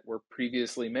PAHs that were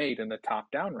previously made in the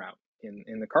top-down route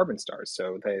in the carbon stars.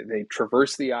 So they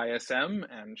traverse the ISM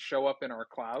and show up in our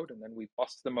cloud, and then we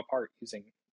bust them apart using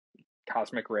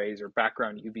cosmic rays or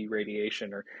background UV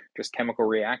radiation or just chemical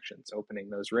reactions opening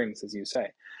those rings, as you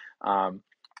say.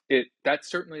 That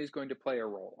certainly is going to play a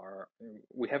role.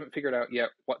 We haven't figured out yet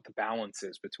what the balance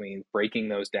is between breaking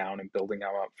those down and building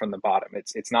them up from the bottom.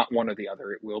 It's not one or the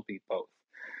other. It will be both.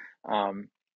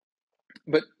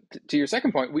 But to your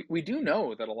second point, we do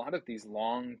know that a lot of these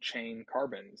long chain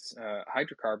carbons,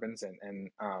 hydrocarbons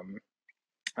and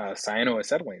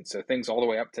cyanoacetylene, so things all the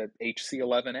way up to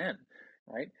HC11N,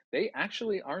 right? They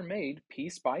actually are made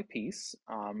piece by piece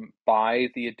by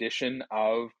the addition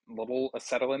of little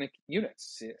acetylenic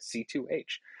units,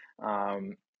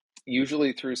 C2H,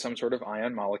 usually through some sort of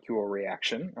ion molecule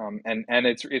reaction. And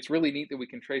it's really neat that we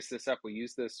can trace this up. We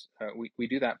use this, we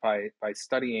do that by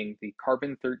studying the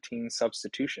carbon-13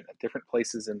 substitution at different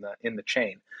places in the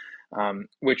chain.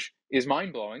 Which is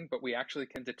mind-blowing, but we actually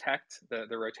can detect the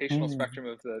rotational spectrum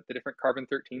of the different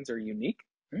carbon-13s are unique.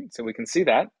 So we can see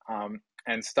that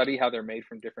and study how they're made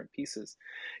from different pieces.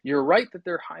 You're right that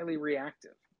they're highly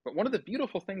reactive, but one of the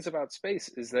beautiful things about space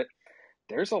is that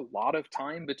there's a lot of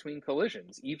time between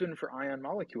collisions, even for ion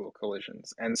molecule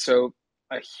collisions. And so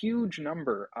a huge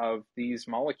number of these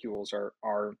molecules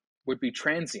would be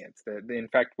transient. In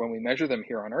fact, when we measure them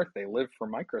here on Earth, they live for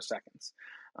microseconds.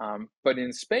 But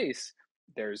in space,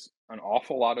 there's an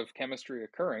awful lot of chemistry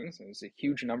occurring. So there's a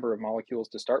huge number of molecules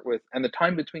to start with. And the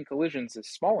time between collisions is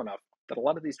small enough that a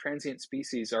lot of these transient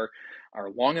species are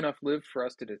long enough lived for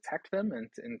us to detect them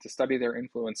and to study their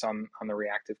influence on the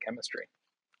reactive chemistry.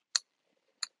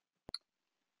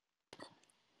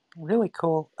 Really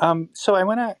cool. So I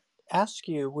want to ask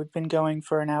you, we've been going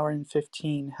for an hour and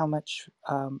 15. How much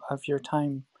of your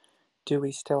time do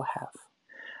we still have?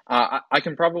 I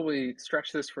can probably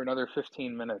stretch this for another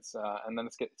 15 minutes, and then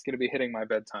it's going to be hitting my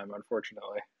bedtime,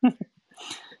 unfortunately.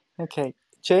 Okay.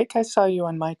 Jake, I saw you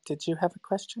on mic. Did you have a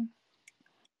question?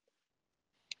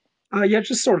 Yeah,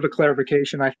 just sort of a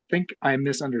clarification. I think I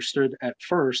misunderstood at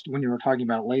first when you were talking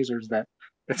about lasers that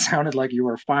it sounded like you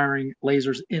were firing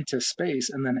lasers into space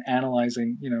and then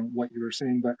analyzing, what you were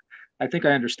seeing. But I think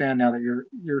I understand now that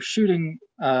you're shooting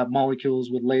molecules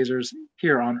with lasers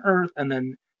here on Earth, and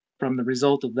then from the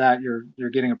result of that, you're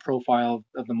getting a profile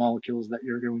of the molecules that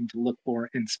you're going to look for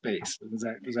in space.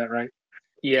 Is that right?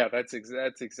 Yeah, that's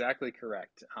exactly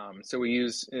correct. So we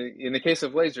use, in the case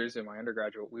of lasers, in my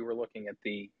undergraduate, we were looking at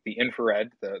the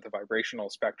infrared, the vibrational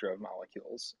spectra of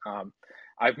molecules.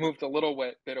 I've moved a little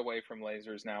bit away from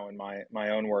lasers now in my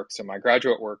own work. So my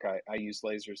graduate work, I use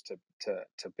lasers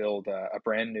to build a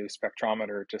brand new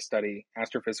spectrometer to study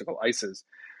astrophysical ices.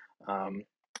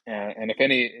 And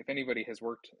if anybody has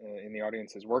worked in the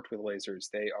audience has worked with lasers,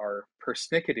 they are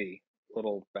persnickety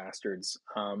little bastards.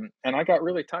 And I got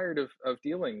really tired of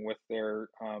dealing with their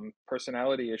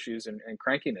personality issues and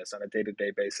crankiness on a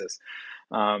day-to-day basis.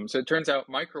 So it turns out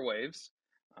microwave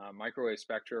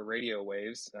spectra, radio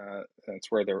waves,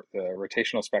 that's where the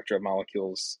rotational spectra of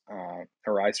molecules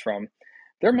arise from.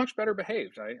 They're much better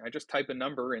behaved. I just type a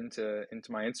number into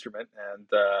my instrument, and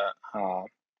the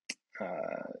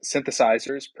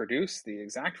synthesizers produce the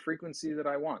exact frequency that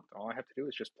I want. All I have to do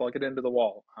is just plug it into the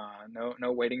wall.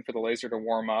 No waiting for the laser to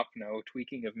warm up, no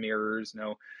tweaking of mirrors,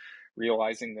 no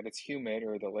realizing that it's humid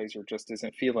or the laser just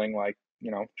isn't feeling like,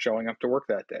 showing up to work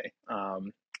that day.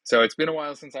 So it's been a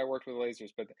while since I worked with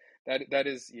lasers, but that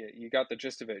is, you got the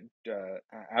gist of it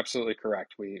absolutely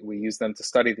correct. We use them to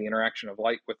study the interaction of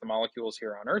light with the molecules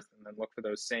here on Earth, and then look for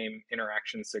those same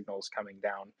interaction signals coming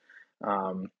down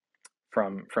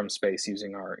from space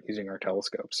using our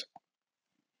telescopes.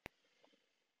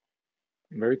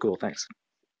 Very cool. Thanks.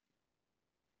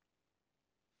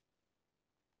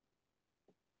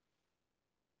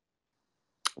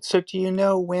 So do you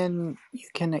know when you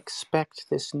can expect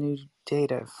this new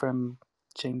data from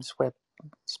James Webb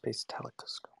Space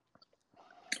Telescope?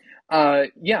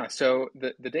 Yeah, so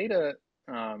the data,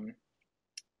 I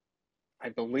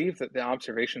believe that the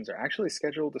observations are actually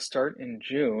scheduled to start in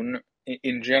June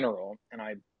in general, and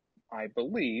I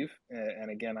believe, and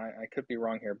again, I could be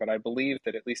wrong here, but I believe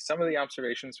that at least some of the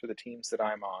observations for the teams that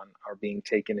I'm on are being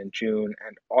taken in June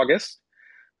and August,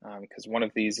 because one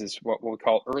of these is what we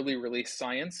call early release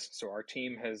science. So our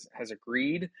team has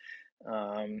agreed,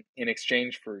 in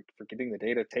exchange for getting the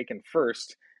data taken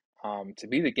first, to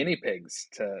be the guinea pigs,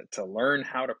 to learn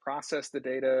how to process the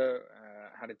data,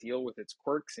 how to deal with its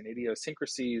quirks and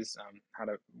idiosyncrasies, how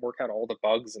to work out all the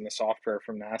bugs in the software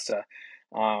from NASA,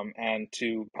 and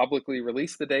to publicly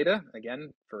release the data,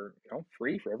 again, for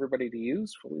free for everybody to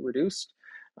use, fully reduced,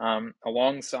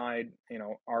 alongside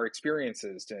our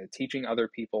experiences, to teaching other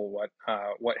people what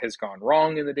has gone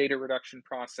wrong in the data reduction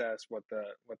process, what the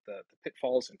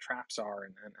pitfalls and traps are,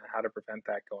 and how to prevent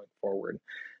that going forward.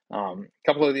 A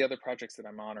couple of the other projects that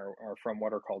I'm on are from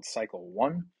what are called Cycle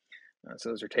 1. So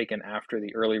those are taken after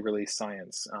the early release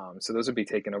science. So those would be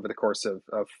taken over the course of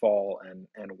fall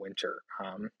and winter.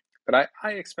 But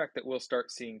I expect that we'll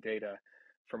start seeing data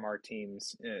from our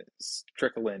teams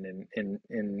trickle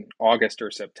in August or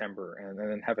September, and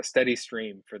then have a steady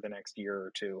stream for the next year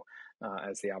or two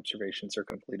as the observations are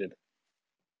completed.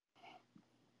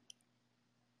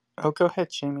 Oh, go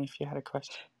ahead, Jamie, if you had a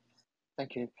question.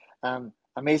 Thank you.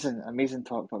 Amazing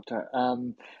talk, Doctor.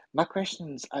 My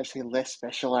question's actually less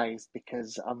specialized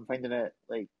because I'm finding it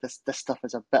like this stuff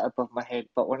is a bit above my head.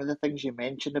 But one of the things you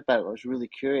mentioned about, I was really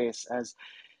curious, as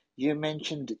you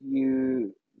mentioned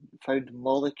you found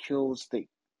molecules that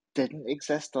didn't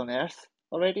exist on Earth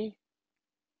already.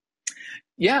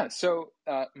 Yeah, so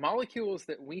molecules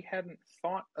that we hadn't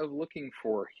thought of looking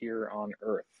for here on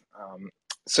Earth.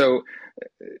 So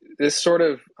this sort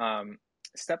of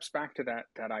steps back to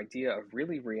that idea of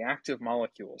really reactive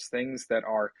molecules, things that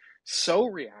are so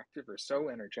reactive or so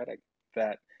energetic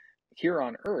that here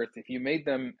on Earth, if you made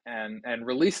them and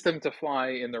released them to fly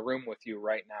in the room with you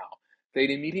right now, they'd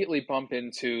immediately bump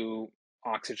into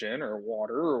oxygen or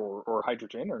water or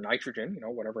hydrogen or nitrogen,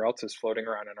 whatever else is floating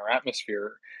around in our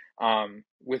atmosphere,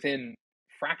 within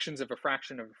fractions of a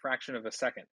fraction of a fraction of a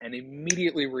second, and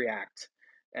immediately react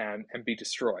and be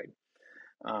destroyed.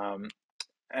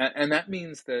 And that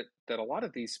means that a lot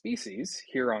of these species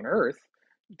here on Earth,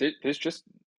 there's just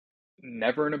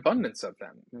never an abundance of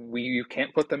them. You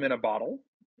can't put them in a bottle,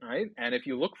 right? And if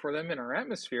you look for them in our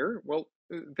atmosphere, well,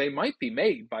 they might be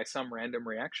made by some random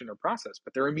reaction or process,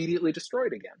 but they're immediately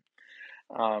destroyed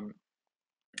again.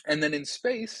 And then in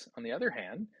space, on the other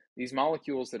hand, these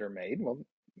molecules that are made, well,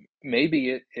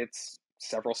 maybe it's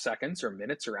several seconds or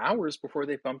minutes or hours before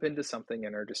they bump into something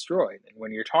and are destroyed. And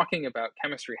when you're talking about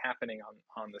chemistry happening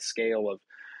on the scale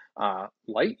of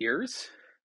light years,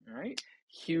 right?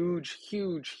 Huge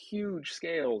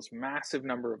scales, massive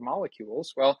number of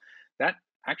molecules. Well, that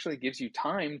actually gives you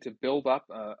time to build up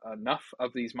enough of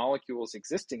these molecules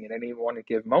existing at any one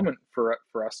given moment for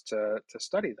us to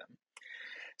study them.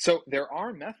 So there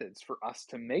are methods for us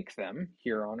to make them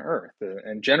here on Earth.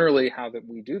 And generally how that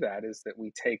we do that is that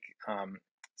we take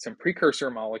some precursor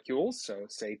molecules, so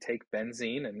say take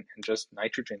benzene and just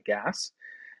nitrogen gas,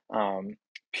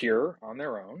 pure on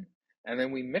their own, and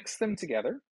then we mix them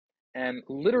together and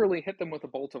literally hit them with a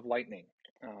bolt of lightning.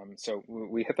 So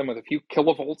we hit them with a few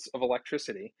kilovolts of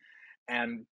electricity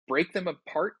and break them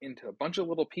apart into a bunch of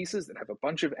little pieces that have a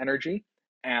bunch of energy.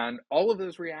 And all of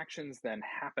those reactions then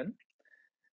happen,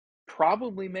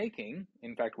 probably making,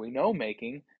 in fact, we know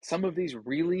making some of these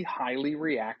really highly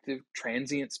reactive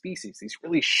transient species, these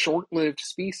really short-lived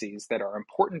species that are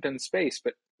important in space,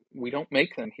 but we don't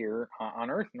make them here on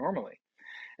Earth normally.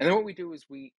 And then what we do is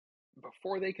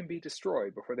before they can be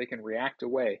destroyed, before they can react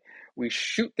away, we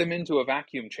shoot them into a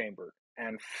vacuum chamber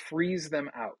and freeze them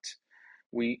out.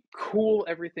 We cool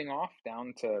everything off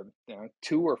down to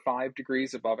 2 or 5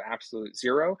 degrees above absolute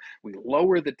zero. We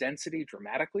lower the density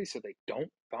dramatically so they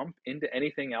don't bump into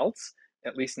anything else,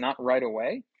 at least not right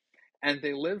away. And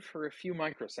they live for a few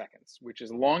microseconds, which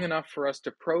is long enough for us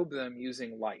to probe them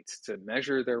using light to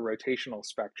measure their rotational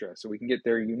spectra so we can get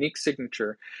their unique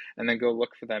signature and then go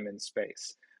look for them in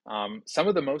space. Some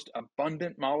of the most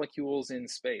abundant molecules in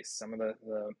space, some of the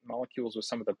molecules with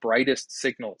some of the brightest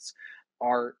signals,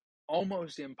 are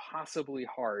almost impossibly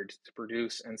hard to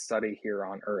produce and study here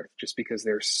on Earth just because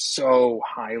they're so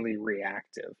highly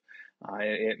reactive.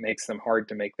 It makes them hard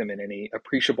to make them in any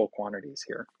appreciable quantities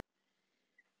here.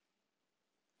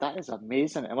 That is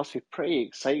amazing. It must be pretty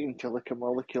exciting to look at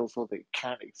molecules that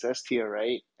can't exist here,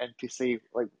 right? And to see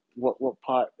like what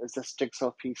part is this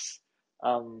jigsaw piece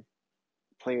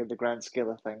play in the grand scale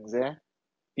of things, eh?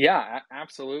 Yeah,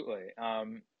 absolutely.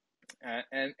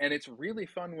 And it's really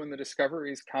fun when the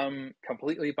discoveries come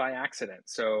completely by accident.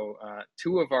 So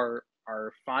two of our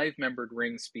 5-membered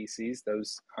ring species,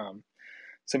 those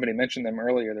somebody mentioned them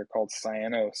earlier, they're called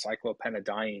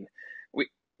cyanocyclopenadiene.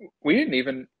 We didn't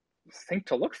even think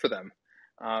to look for them.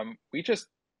 We just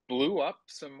blew up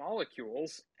some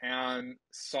molecules and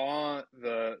saw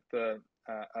a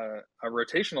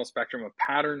rotational spectrum, a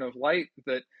pattern of light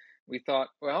that we thought,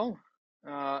 well,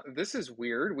 this is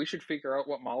weird. We should figure out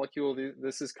what molecule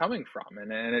this is coming from.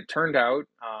 And it turned out,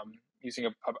 using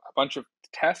a bunch of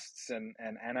tests and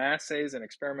assays and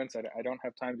experiments I don't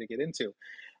have time to get into,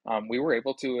 we were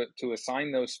able to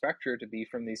assign those spectra to be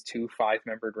from these 2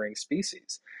 5-membered ring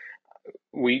species.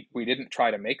 We didn't try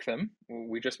to make them.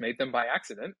 We just made them by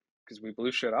accident because we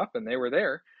blew shit up and they were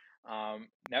there.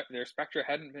 Their spectra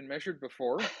hadn't been measured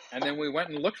before, and then we went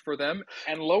and looked for them,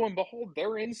 and lo and behold,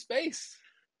 they're in space,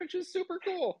 which is super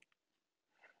cool.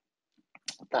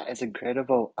 That is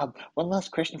incredible. One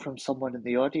last question from someone in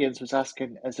the audience was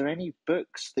asking, is there any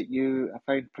books that you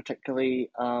found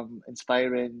particularly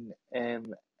inspiring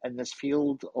in this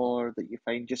field, or that you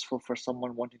find useful for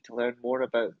someone wanting to learn more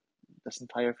about this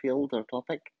entire field or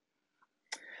topic?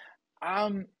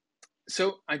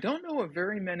 So I don't know of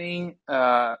very many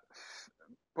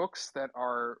books that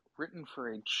are written for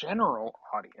a general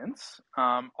audience,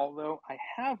 although I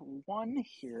have one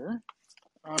here.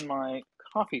 on my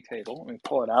coffee table. Let me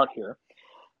pull it out here.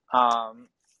 And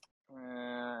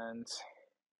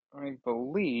I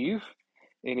believe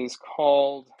it is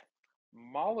called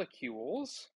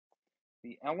Molecules,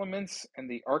 the Elements and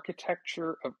the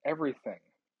Architecture of Everything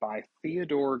by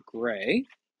Theodore Gray.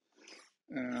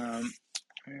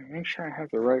 Make sure I have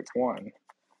the right one.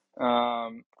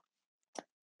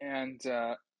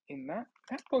 In that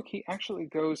book, he actually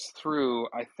goes through,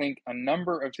 I think, a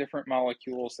number of different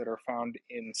molecules that are found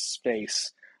in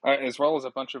space, as well as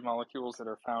a bunch of molecules that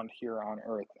are found here on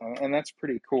Earth, and that's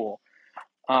pretty cool.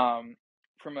 From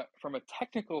a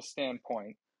technical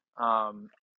standpoint, the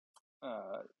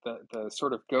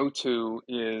sort of go-to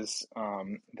is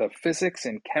the Physics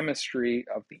and Chemistry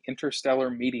of the Interstellar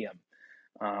Medium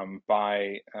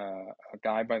by a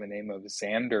guy by the name of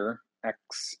Xander,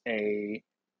 Xander,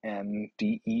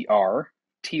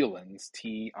 Tielens,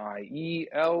 Tielens,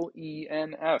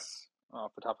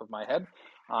 off the top of my head.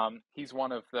 He's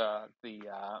one of the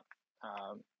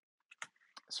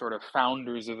sort of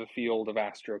founders of the field of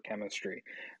astrochemistry,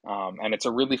 and it's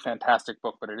a really fantastic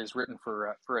book. But it is written for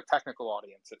a technical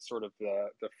audience. It's sort of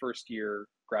the first year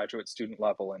graduate student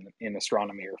level in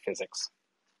astronomy or physics.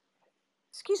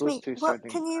 Excuse Those me, two what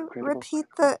sounding can you incredible. repeat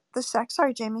the sex?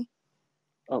 Sorry, Jamie.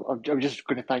 Oh, I'm just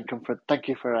going to thank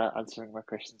you for answering my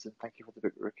questions, and thank you for the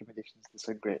book recommendations. They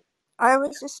sound great. I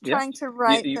was just Yeah. trying to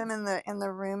write them in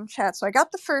the room chat. So I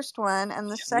got the first one,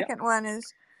 and the second one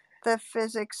is the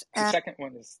physics The and second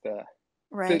one is the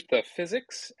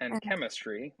physics and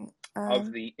chemistry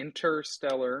of the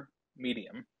interstellar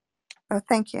medium. Oh,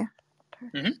 thank you.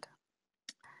 Mm-hmm.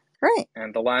 Great.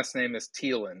 And the last name is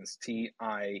Tielens, Tielens.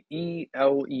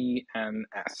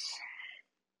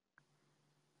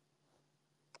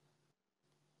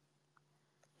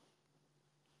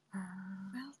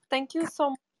 Well, thank you so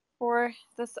much for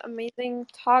this amazing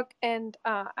talk. And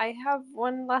I have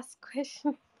one last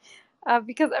question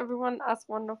because everyone asked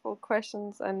wonderful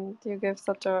questions and you gave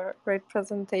such a great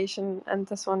presentation. And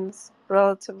this one's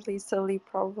relatively silly,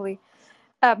 probably.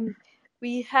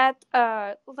 We had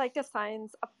like a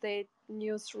science update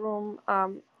newsroom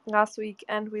last week,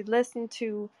 and we listened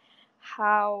to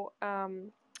how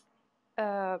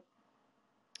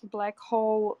black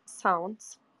hole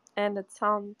sounds, and it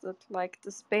sounded like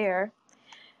despair.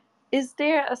 Is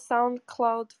there a sound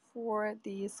cloud for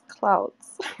these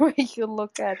clouds where you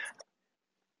look at?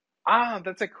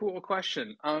 That's a cool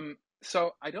question.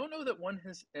 So I don't know that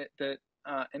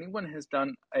anyone has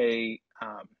done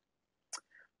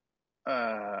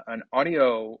an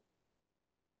audio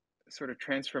sort of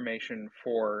transformation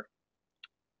for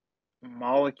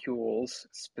molecules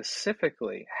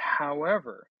specifically.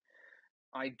 However,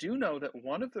 I do know that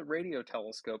one of the radio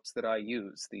telescopes that I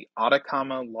use, the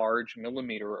Atacama Large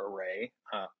Millimeter Array,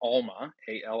 ALMA,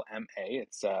 A-L-M-A,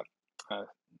 it's an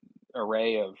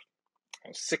array of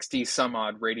 60 some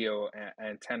odd radio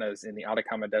antennas in the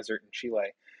Atacama Desert in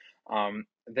Chile.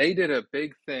 They did a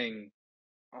big thing,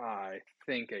 I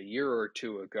think a year or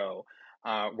two ago,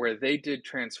 where they did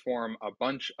transform a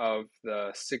bunch of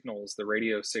the signals, the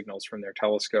radio signals from their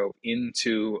telescope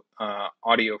into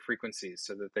audio frequencies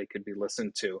so that they could be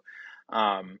listened to.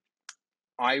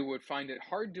 I would find it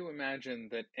hard to imagine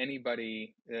that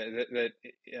anybody,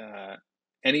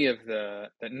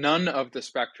 none of the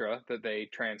spectra that they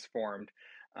transformed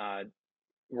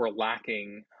were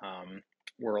lacking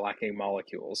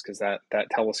molecules, because that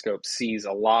telescope sees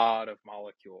a lot of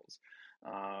molecules.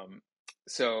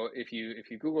 So if you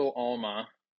Google ALMA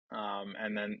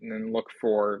and then look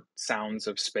for sounds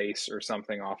of space or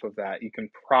something off of that, you can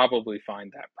probably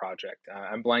find that project.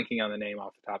 I'm blanking on the name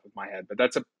off the top of my head, but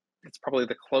it's probably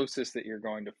the closest that you're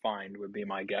going to find, would be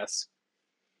my guess.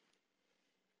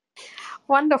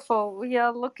 Wonderful. We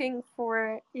are looking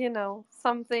for,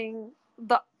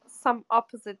 some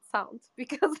opposite sounds,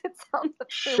 because it sounded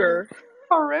really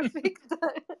horrific.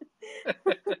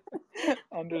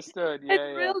 Understood. It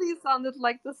really sounded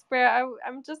like despair.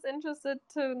 I'm just interested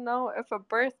to know if a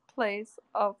birthplace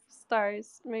of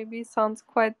stars maybe sounds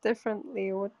quite differently.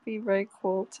 It would be very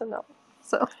cool to know.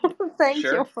 So thank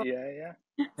you for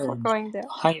going there.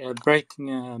 Hi, breaking.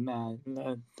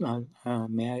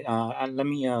 May I? Let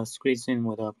me squeeze in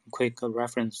with a quick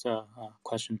reference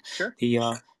question. Sure.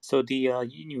 Earlier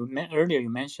you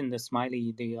mentioned the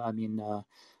smiley.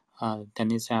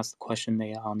 Dennis asked the question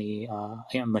there on the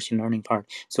machine learning part.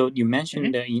 So you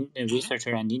mentioned the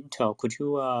researcher and Intel. Could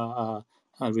you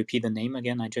repeat the name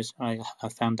again? I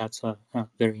found that's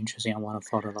very interesting. I want to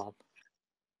follow it up.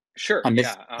 Sure.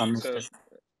 So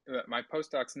my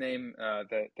postdoc's name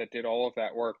that did all of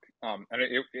that work, and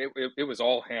it was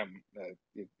all him.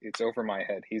 It's over my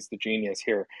head. He's the genius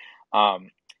here.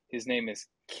 His name is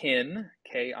Kin,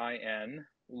 K-I-N,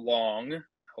 Long,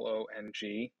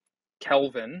 L-O-N-G,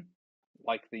 Kelvin,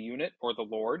 like the unit or the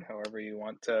Lord, however you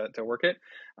want to work it.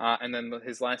 And then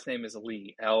his last name is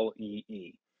Lee,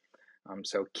 L-E-E.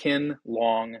 So Kin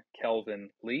Long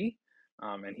Kelvin Lee.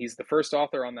 And he's the first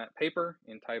author on that paper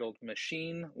entitled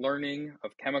Machine Learning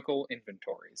of Chemical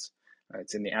Inventories.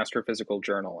 It's in the Astrophysical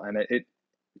Journal, and it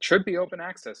should be open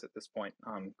access at this point,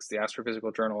 because the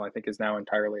Astrophysical Journal, I think, is now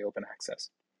entirely open access.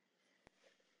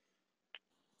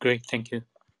 Great, thank you.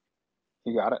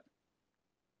 You got it.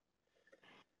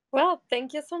 Well,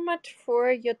 thank you so much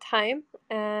for your time,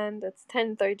 and it's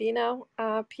 10:30 now,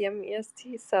 p.m.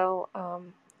 EST. So,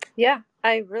 yeah,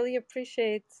 I really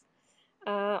appreciate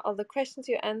all the questions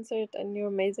you answered and your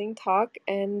amazing talk.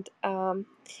 And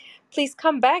please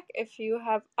come back if you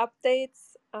have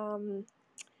updates on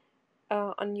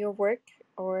your work,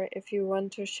 or if you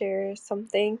want to share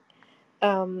something,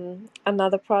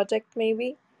 another project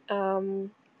maybe.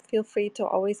 Feel free to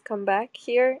always come back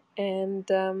here. And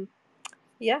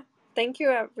yeah, thank you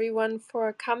everyone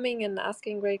for coming and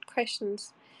asking great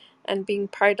questions and being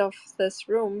part of this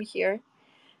room here,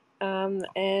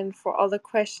 and for all the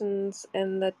questions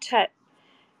in the chat.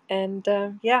 And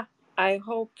yeah, I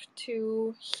hope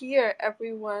to hear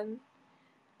everyone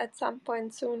at some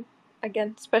point soon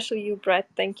again, especially you, Brett.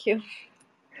 Thank you.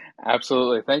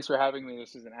 Absolutely. Thanks for having me.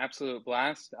 This is an absolute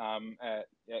blast.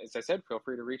 As I said, feel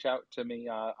free to reach out to me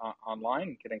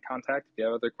online, get in contact if you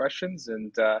have other questions.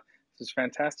 And this is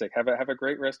fantastic. Have a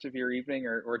great rest of your evening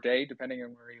or day, depending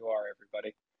on where you are,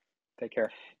 everybody. Take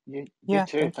care. You Yeah,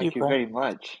 too. Thank you Brett. very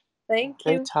much. Thank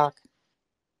Great you. talk.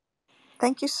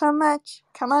 Thank you so much.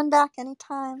 Come on back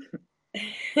anytime.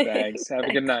 Thanks. Have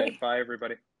a good night. Bye,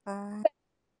 everybody. Bye.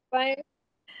 Bye.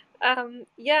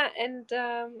 Yeah, and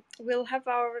we'll have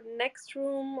our next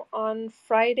room on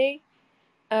Friday.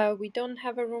 We don't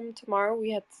have a room tomorrow.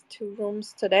 We had 2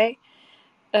 rooms today.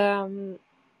 So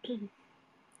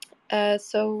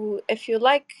if you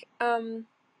like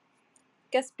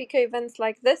guest speaker events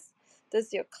like this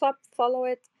is your club, follow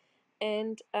it.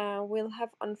 And we'll have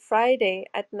on Friday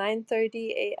at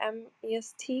 9:30 a.m.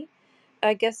 EST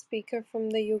a guest speaker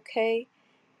from the UK,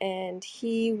 and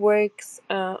he works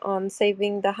on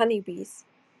saving the honeybees.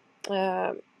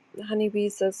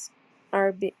 Honeybees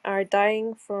are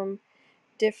dying from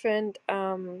different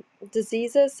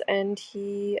diseases, and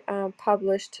he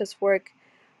published his work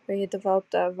where he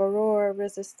developed a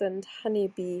varroa-resistant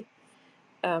honeybee.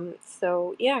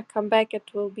 So yeah, come back.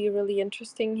 It will be really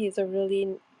interesting. He's a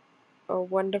really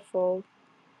wonderful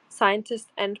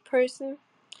scientist and person.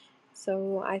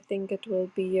 So I think it will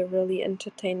be a really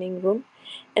entertaining room.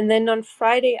 And then on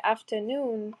Friday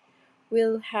afternoon,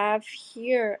 we'll have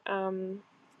here,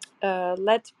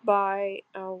 led by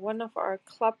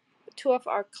two of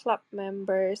our club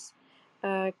members,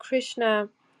 Krishna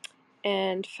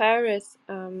and Faris.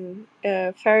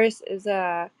 Faris is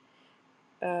a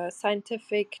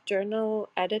scientific journal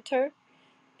editor,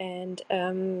 and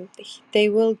they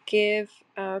will give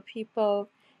people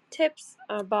tips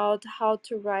about how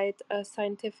to write a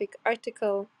scientific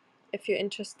article if you're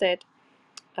interested.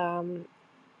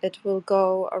 It will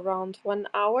go around 1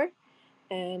 hour,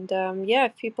 and yeah,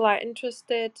 if people are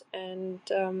interested and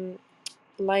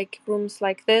like rooms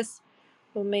like this,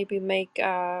 we'll maybe make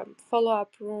a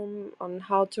follow-up room on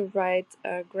how to write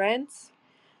grants,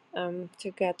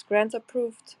 to get grants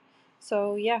approved.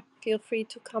 So yeah, feel free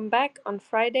to come back on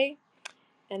Friday,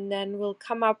 and then we'll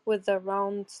come up with a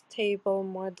round table,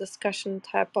 more discussion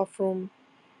type of room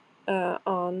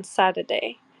on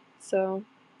Saturday. So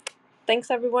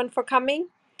thanks everyone for coming.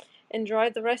 Enjoy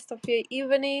the rest of your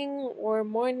evening or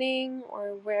morning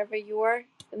or wherever you are,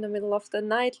 in the middle of the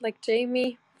night like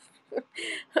Jamie.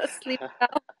 Sleep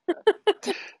well.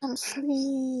 And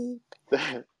sleep.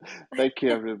 Thank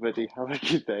you, everybody. Have a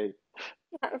good day.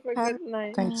 Have a Have good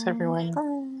night. Thanks, everyone.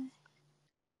 Bye.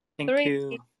 Thank 3,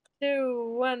 you.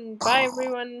 2, 1. Bye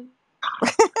everyone.